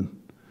hidden.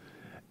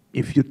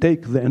 If you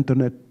take the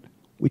internet,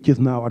 which is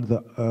now at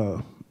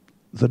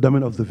the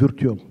domain of the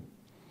virtual,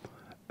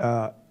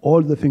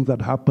 all the things that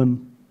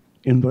happen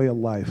in real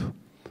life,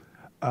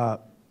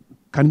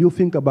 can you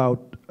think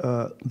about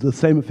the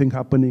same thing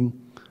happening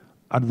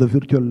at the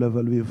virtual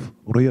level with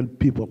real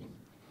people?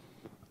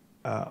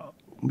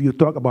 You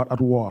talk about at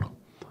war.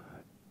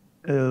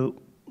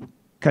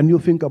 Can you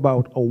think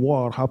about a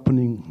war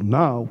happening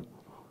now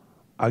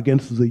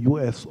against the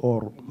US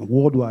or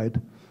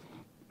worldwide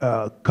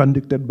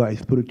conducted by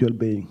spiritual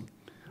beings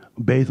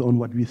based on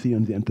what we see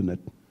on the internet,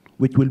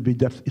 which will be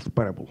just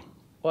inseparable?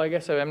 Well, I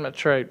guess I'm not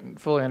sure I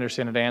fully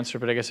understand the answer,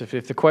 but I guess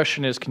if the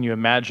question is, can you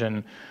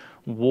imagine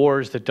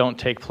wars that don't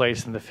take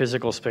place in the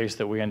physical space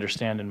that we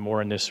understand and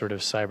more in this sort of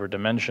cyber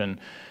dimension,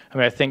 I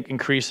mean, I think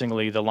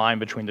increasingly the line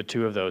between the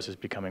two of those is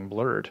becoming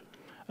blurred.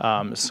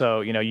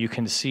 So, you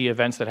can see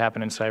events that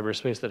happen in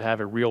cyberspace that have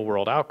a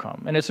real-world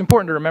outcome. And it's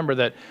important to remember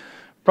that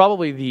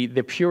probably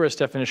the purest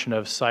definition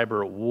of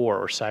cyber war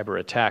or cyber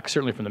attack,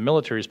 certainly from the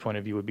military's point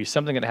of view, would be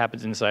something that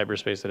happens in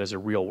cyberspace that has a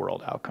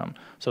real-world outcome.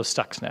 So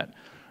Stuxnet.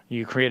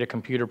 You create a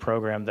computer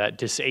program that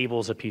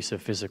disables a piece of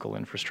physical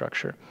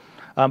infrastructure.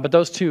 But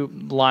those two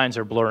lines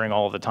are blurring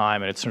all the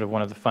time, and it's sort of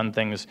one of the fun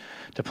things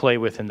to play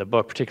with in the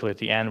book, particularly at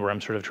the end where I'm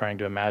sort of trying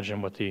to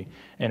imagine what the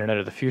internet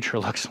of the future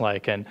looks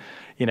like. And,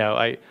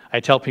 I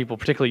tell people,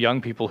 particularly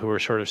young people who are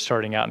sort of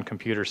starting out in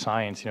computer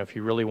science, if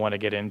you really want to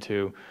get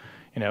into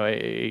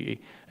a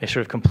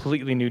sort of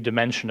completely new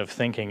dimension of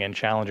thinking and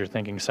challenger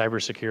thinking,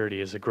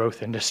 cybersecurity is a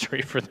growth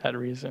industry for that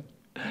reason.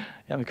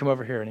 Yeah, me come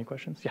over here. Any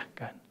questions? Yeah,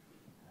 go ahead.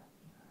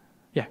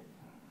 Yeah.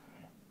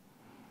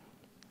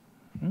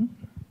 Hmm?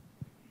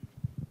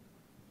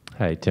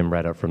 Hi, Tim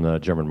Rideout from the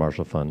German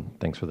Marshall Fund.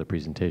 Thanks for the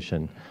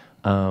presentation.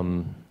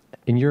 In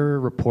your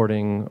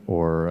reporting,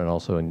 and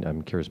also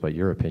I'm curious about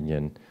your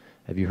opinion,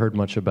 have you heard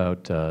much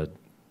about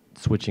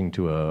switching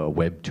to a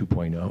Web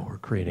 2.0 or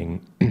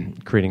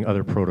creating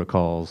other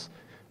protocols,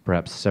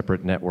 perhaps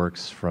separate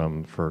networks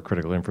for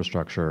critical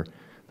infrastructure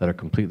that are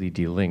completely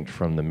delinked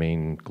from the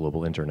main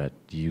global internet?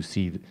 Do you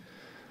see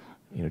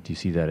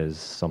that as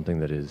something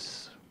that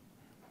is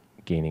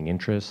gaining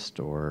interest,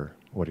 or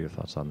what are your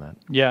thoughts on that?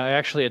 Yeah,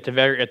 actually, at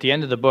the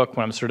end of the book,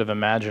 when I'm sort of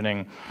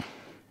imagining,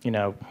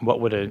 what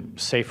would a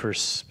safer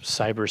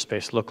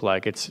cyberspace look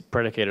like, it's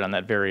predicated on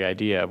that very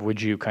idea of,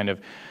 would you kind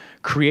of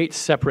create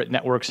separate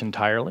networks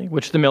entirely,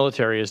 which the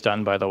military has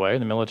done, by the way.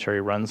 The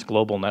military runs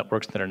global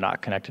networks that are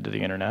not connected to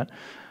the internet.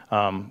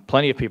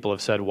 Plenty of people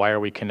have said, why are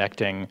we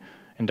connecting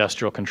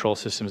industrial control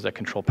systems that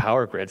control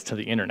power grids to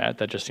the internet?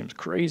 That just seems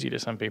crazy to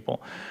some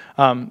people.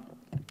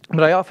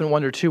 But I often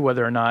wonder, too,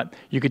 whether or not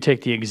you could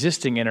take the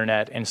existing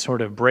internet and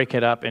sort of break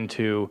it up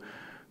into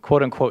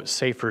quote-unquote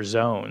safer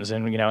zones.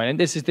 And, and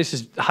this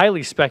is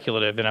highly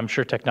speculative, and I'm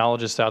sure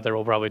technologists out there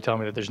will probably tell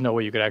me that there's no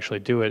way you could actually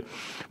do it.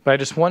 But I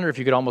just wonder if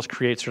you could almost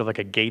create sort of like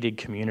a gated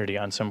community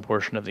on some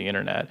portion of the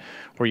internet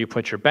where you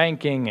put your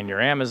banking and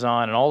your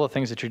Amazon and all the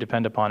things that you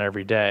depend upon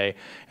every day,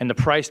 and the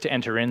price to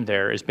enter in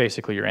there is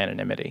basically your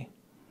anonymity.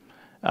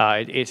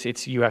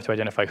 You have to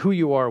identify who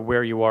you are,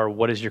 where you are,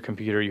 what is your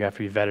computer. You have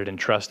to be vetted and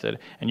trusted.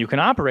 And you can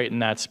operate in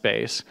that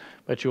space,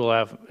 but you will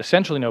have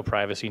essentially no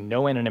privacy,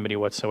 no anonymity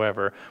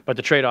whatsoever. But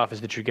the trade-off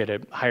is that you get a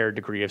higher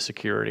degree of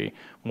security,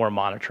 more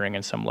monitoring,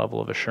 and some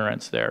level of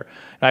assurance there.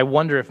 And I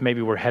wonder if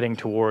maybe we're heading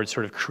towards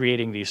sort of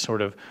creating these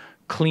sort of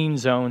clean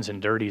zones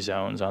and dirty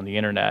zones on the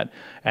internet,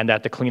 and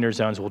that the cleaner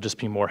zones will just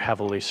be more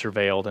heavily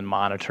surveilled and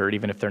monitored,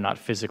 even if they're not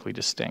physically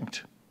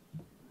distinct.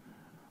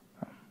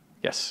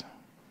 Yes?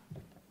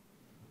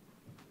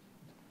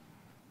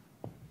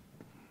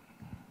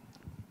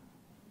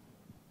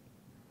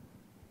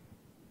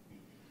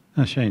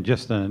 Shane,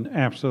 just an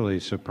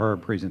absolutely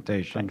superb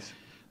presentation. Thanks.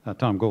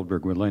 Tom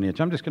Goldberg with Lineage.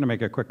 I'm just going to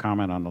make a quick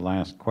comment on the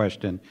last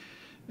question.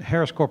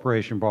 Harris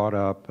Corporation brought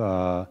up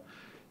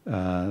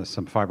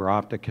some fiber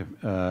optic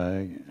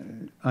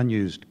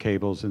unused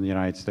cables in the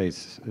United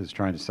States, is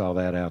trying to sell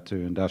that out to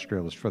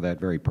industrialists for that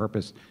very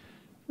purpose,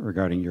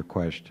 regarding your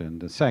question.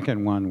 The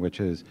second one, which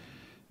is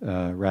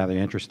rather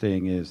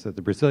interesting, is that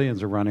the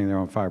Brazilians are running their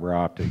own fiber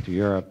optic to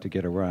Europe to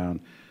get around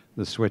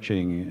the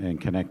switching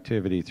and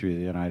connectivity through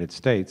the United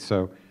States.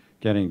 So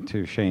getting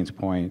to Shane's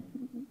point,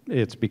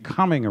 it's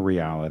becoming a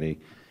reality.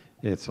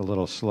 It's a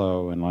little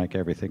slow, and like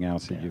everything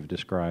else that you've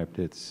described,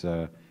 it's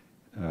you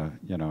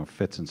know,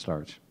 fits and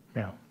starts.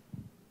 Yeah.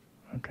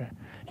 Okay.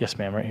 Yes,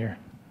 ma'am, right here.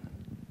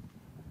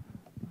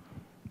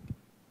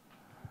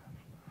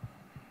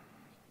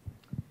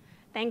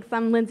 Thanks.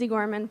 I'm Lindsay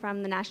Gorman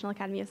from the National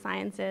Academy of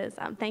Sciences.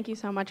 Thank you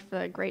so much for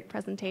the great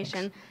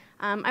presentation.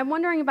 I'm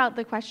wondering about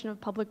the question of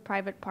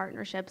public-private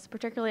partnerships,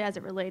 particularly as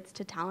it relates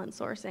to talent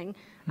sourcing.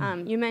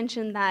 You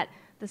mentioned that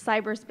the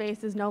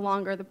cyberspace is no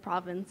longer the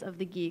province of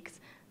the geeks,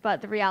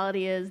 but the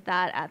reality is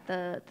that at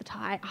the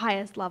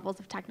highest levels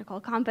of technical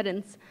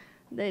competence,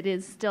 it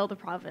is still the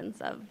province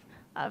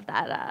of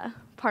that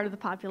part of the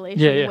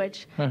population,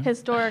 which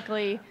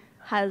historically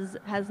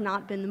has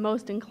not been the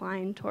most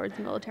inclined towards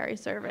military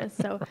service.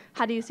 So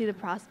how do you see the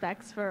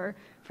prospects for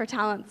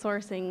talent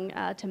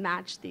sourcing to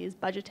match these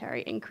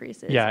budgetary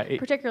increases,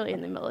 particularly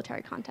in the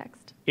military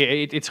context?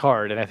 It's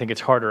hard, and I think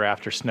it's harder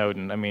after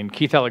Snowden. I mean,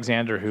 Keith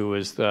Alexander, who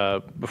was,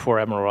 before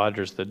Admiral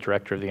Rogers, the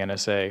director of the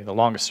NSA, the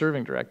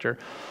longest-serving director,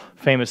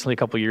 famously a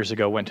couple years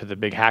ago went to the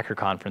big hacker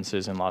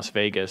conferences in Las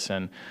Vegas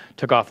and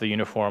took off the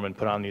uniform and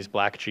put on these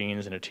black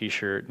jeans and a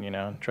T-shirt, and, you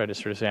know, tried to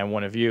sort of say, I'm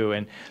one of you,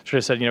 and sort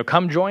of said, you know,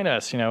 come join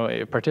us, you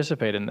know,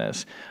 participate in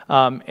this.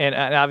 And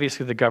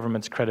obviously the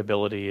government's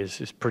credibility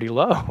is pretty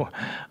low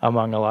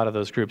among a lot of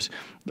those groups.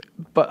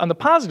 But on the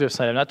positive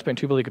side, not to paint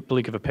too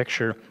bleak of a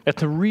picture, at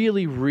the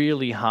really,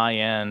 really high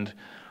end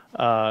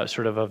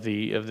sort of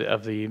the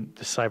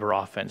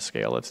cyber offense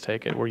scale, let's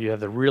take it, where you have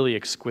the really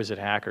exquisite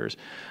hackers.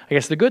 I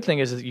guess the good thing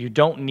is that you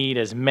don't need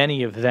as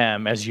many of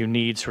them as you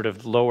need sort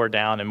of lower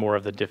down and more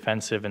of the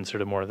defensive and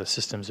sort of more of the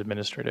systems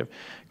administrative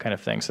kind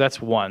of thing. So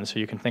that's one. So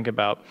you can think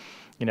about,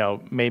 you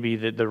know, maybe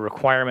the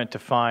requirement to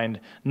find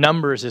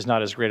numbers is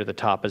not as great at the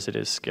top as it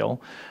is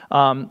skill.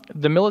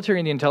 The military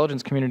and the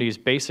intelligence community's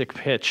basic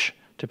pitch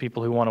to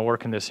people who want to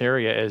work in this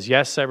area is,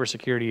 yes,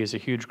 cybersecurity is a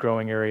huge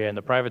growing area in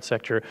the private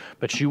sector,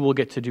 but you will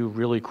get to do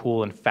really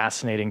cool and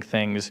fascinating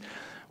things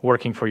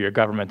working for your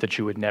government that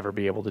you would never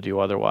be able to do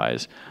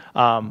otherwise.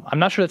 I'm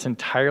not sure that's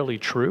entirely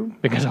true,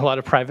 because a lot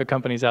of private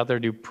companies out there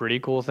do pretty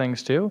cool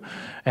things too,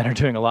 and are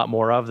doing a lot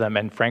more of them,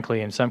 and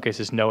frankly, in some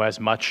cases, know as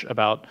much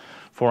about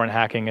foreign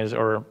hacking as,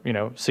 or, you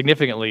know,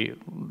 significantly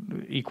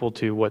equal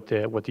to what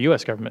the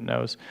U.S. government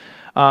knows.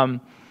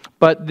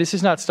 But this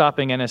is not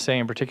stopping NSA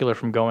in particular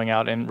from going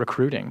out and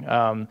recruiting.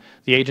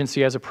 The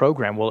agency has a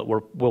program.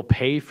 We'll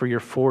pay for your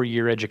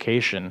 4-year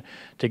education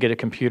to get a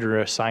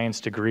computer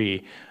science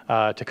degree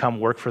to come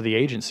work for the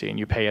agency, and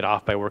you pay it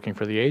off by working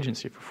for the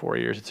agency for 4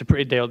 years. It's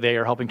they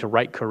are helping to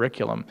write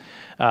curriculum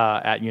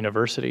at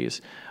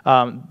universities.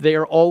 They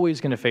are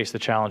always going to face the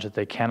challenge that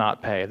they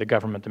cannot pay, the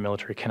government, the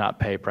military cannot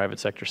pay private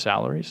sector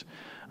salaries.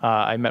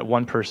 I met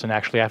one person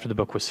actually after the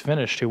book was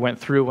finished who went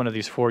through one of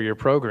these 4-year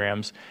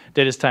programs,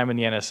 did his time in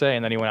the NSA,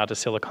 and then he went out to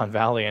Silicon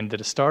Valley and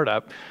did a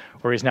startup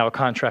where he's now a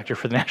contractor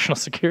for the National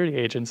Security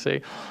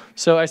Agency.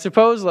 So I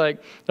suppose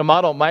like the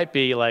model might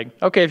be like,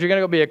 okay, if you're going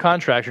to go be a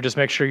contractor, just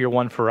make sure you're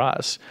one for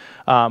us.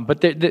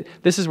 But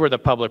this is where the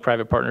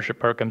public-private partnership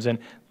part comes in.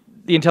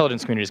 The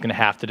intelligence community is going to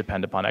have to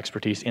depend upon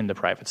expertise in the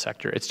private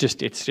sector. It's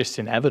just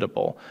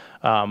inevitable.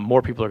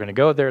 More people are going to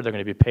go there, they're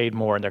going to be paid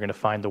more, and they're going to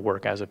find the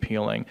work as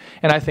appealing.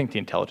 And I think the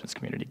intelligence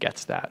community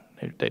gets that.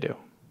 They do.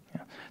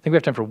 Yeah. I think we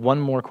have time for one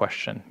more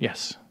question.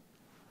 Yes.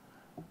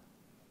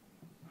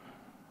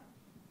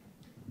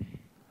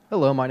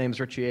 Hello, my name is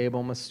Richie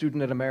Abel. I'm a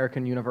student at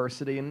American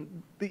University,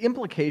 and the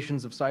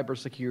implications of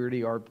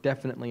cybersecurity are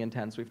definitely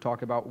intense. We've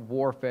talked about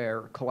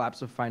warfare,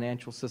 collapse of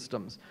financial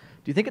systems.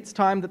 Do you think it's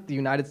time that the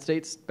United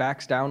States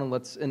backs down and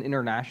lets an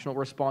international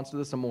response to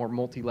this, a more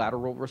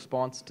multilateral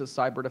response to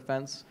cyber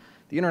defense?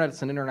 The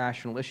Internet's an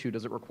international issue.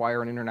 Does it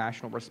require an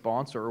international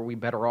response, or are we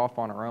better off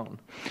on our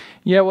own?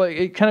 Yeah, well,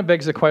 it kind of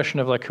begs the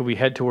question of, like, could we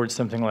head towards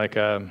something like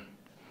a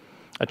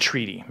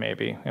treaty,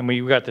 maybe? And we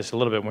got this a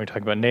little bit when we were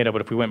talking about NATO,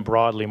 but if we went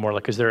broadly, more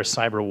like, is there a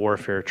cyber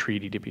warfare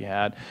treaty to be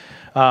had?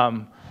 I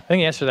think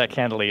the answer to that,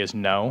 candidly, is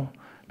no,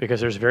 because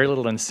there's very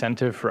little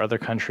incentive for other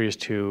countries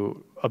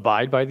to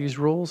abide by these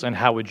rules, and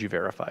how would you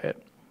verify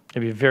it?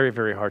 It'd be very,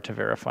 very hard to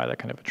verify that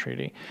kind of a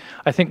treaty.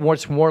 I think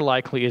what's more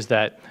likely is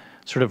that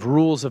sort of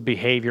rules of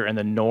behavior and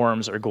the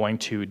norms are going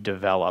to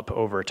develop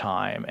over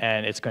time,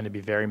 and it's going to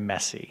be very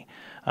messy.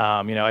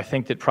 You know, I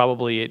think that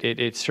probably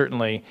it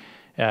certainly,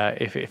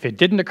 if it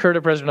didn't occur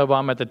to President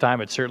Obama at the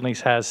time, it certainly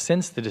has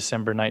since the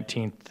December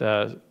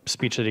 19th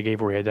speech that he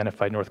gave where he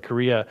identified North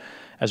Korea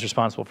as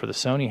responsible for the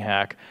Sony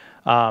hack.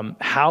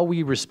 How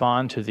we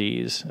respond to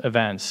these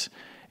events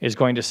is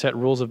going to set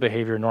rules of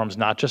behavior norms,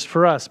 not just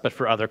for us, but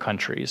for other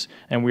countries.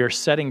 And we are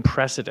setting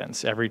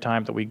precedents every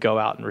time that we go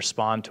out and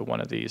respond to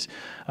one of these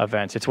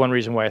events. It's one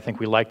reason why I think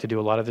we like to do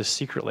a lot of this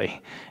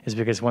secretly, is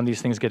because when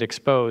these things get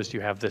exposed,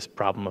 you have this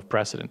problem of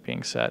precedent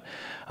being set.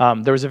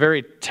 There was a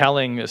very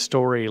telling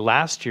story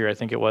last year, I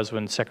think it was,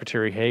 when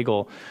Secretary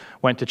Hagel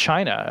went to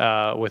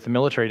China with a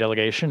military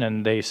delegation,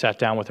 and they sat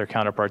down with their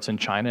counterparts in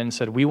China and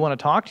said, we want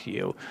to talk to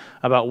you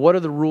about what are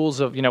the rules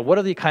of, what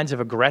are the kinds of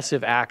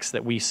aggressive acts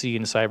that we see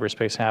in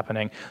cyberspace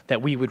happening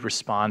that we would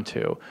respond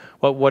to?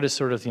 What is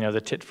sort of,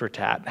 the tit for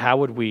tat? How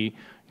would we,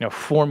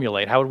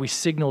 formulate, how would we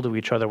signal to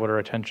each other what our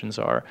intentions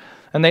are?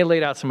 And they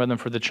laid out some of them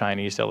for the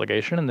Chinese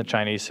delegation, and the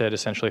Chinese said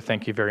essentially,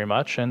 thank you very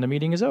much, and the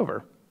meeting is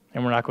over,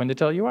 and we're not going to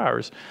tell you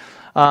ours.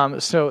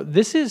 So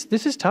this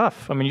is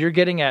tough. I mean, you're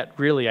getting at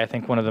really, I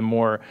think, one of the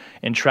more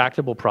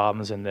intractable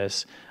problems in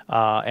this,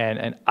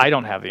 and I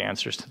don't have the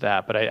answers to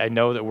that, but I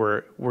know that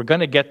we're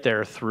going to get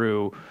there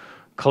through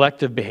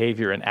collective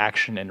behavior and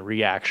action and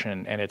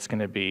reaction, and it's going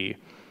to be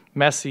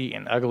messy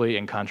and ugly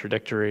and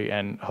contradictory,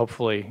 and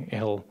hopefully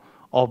it'll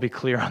all be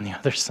clear on the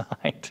other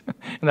side,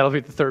 and that'll be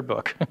the third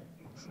book.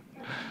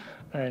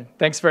 All right,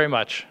 thanks very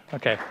much.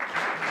 Okay.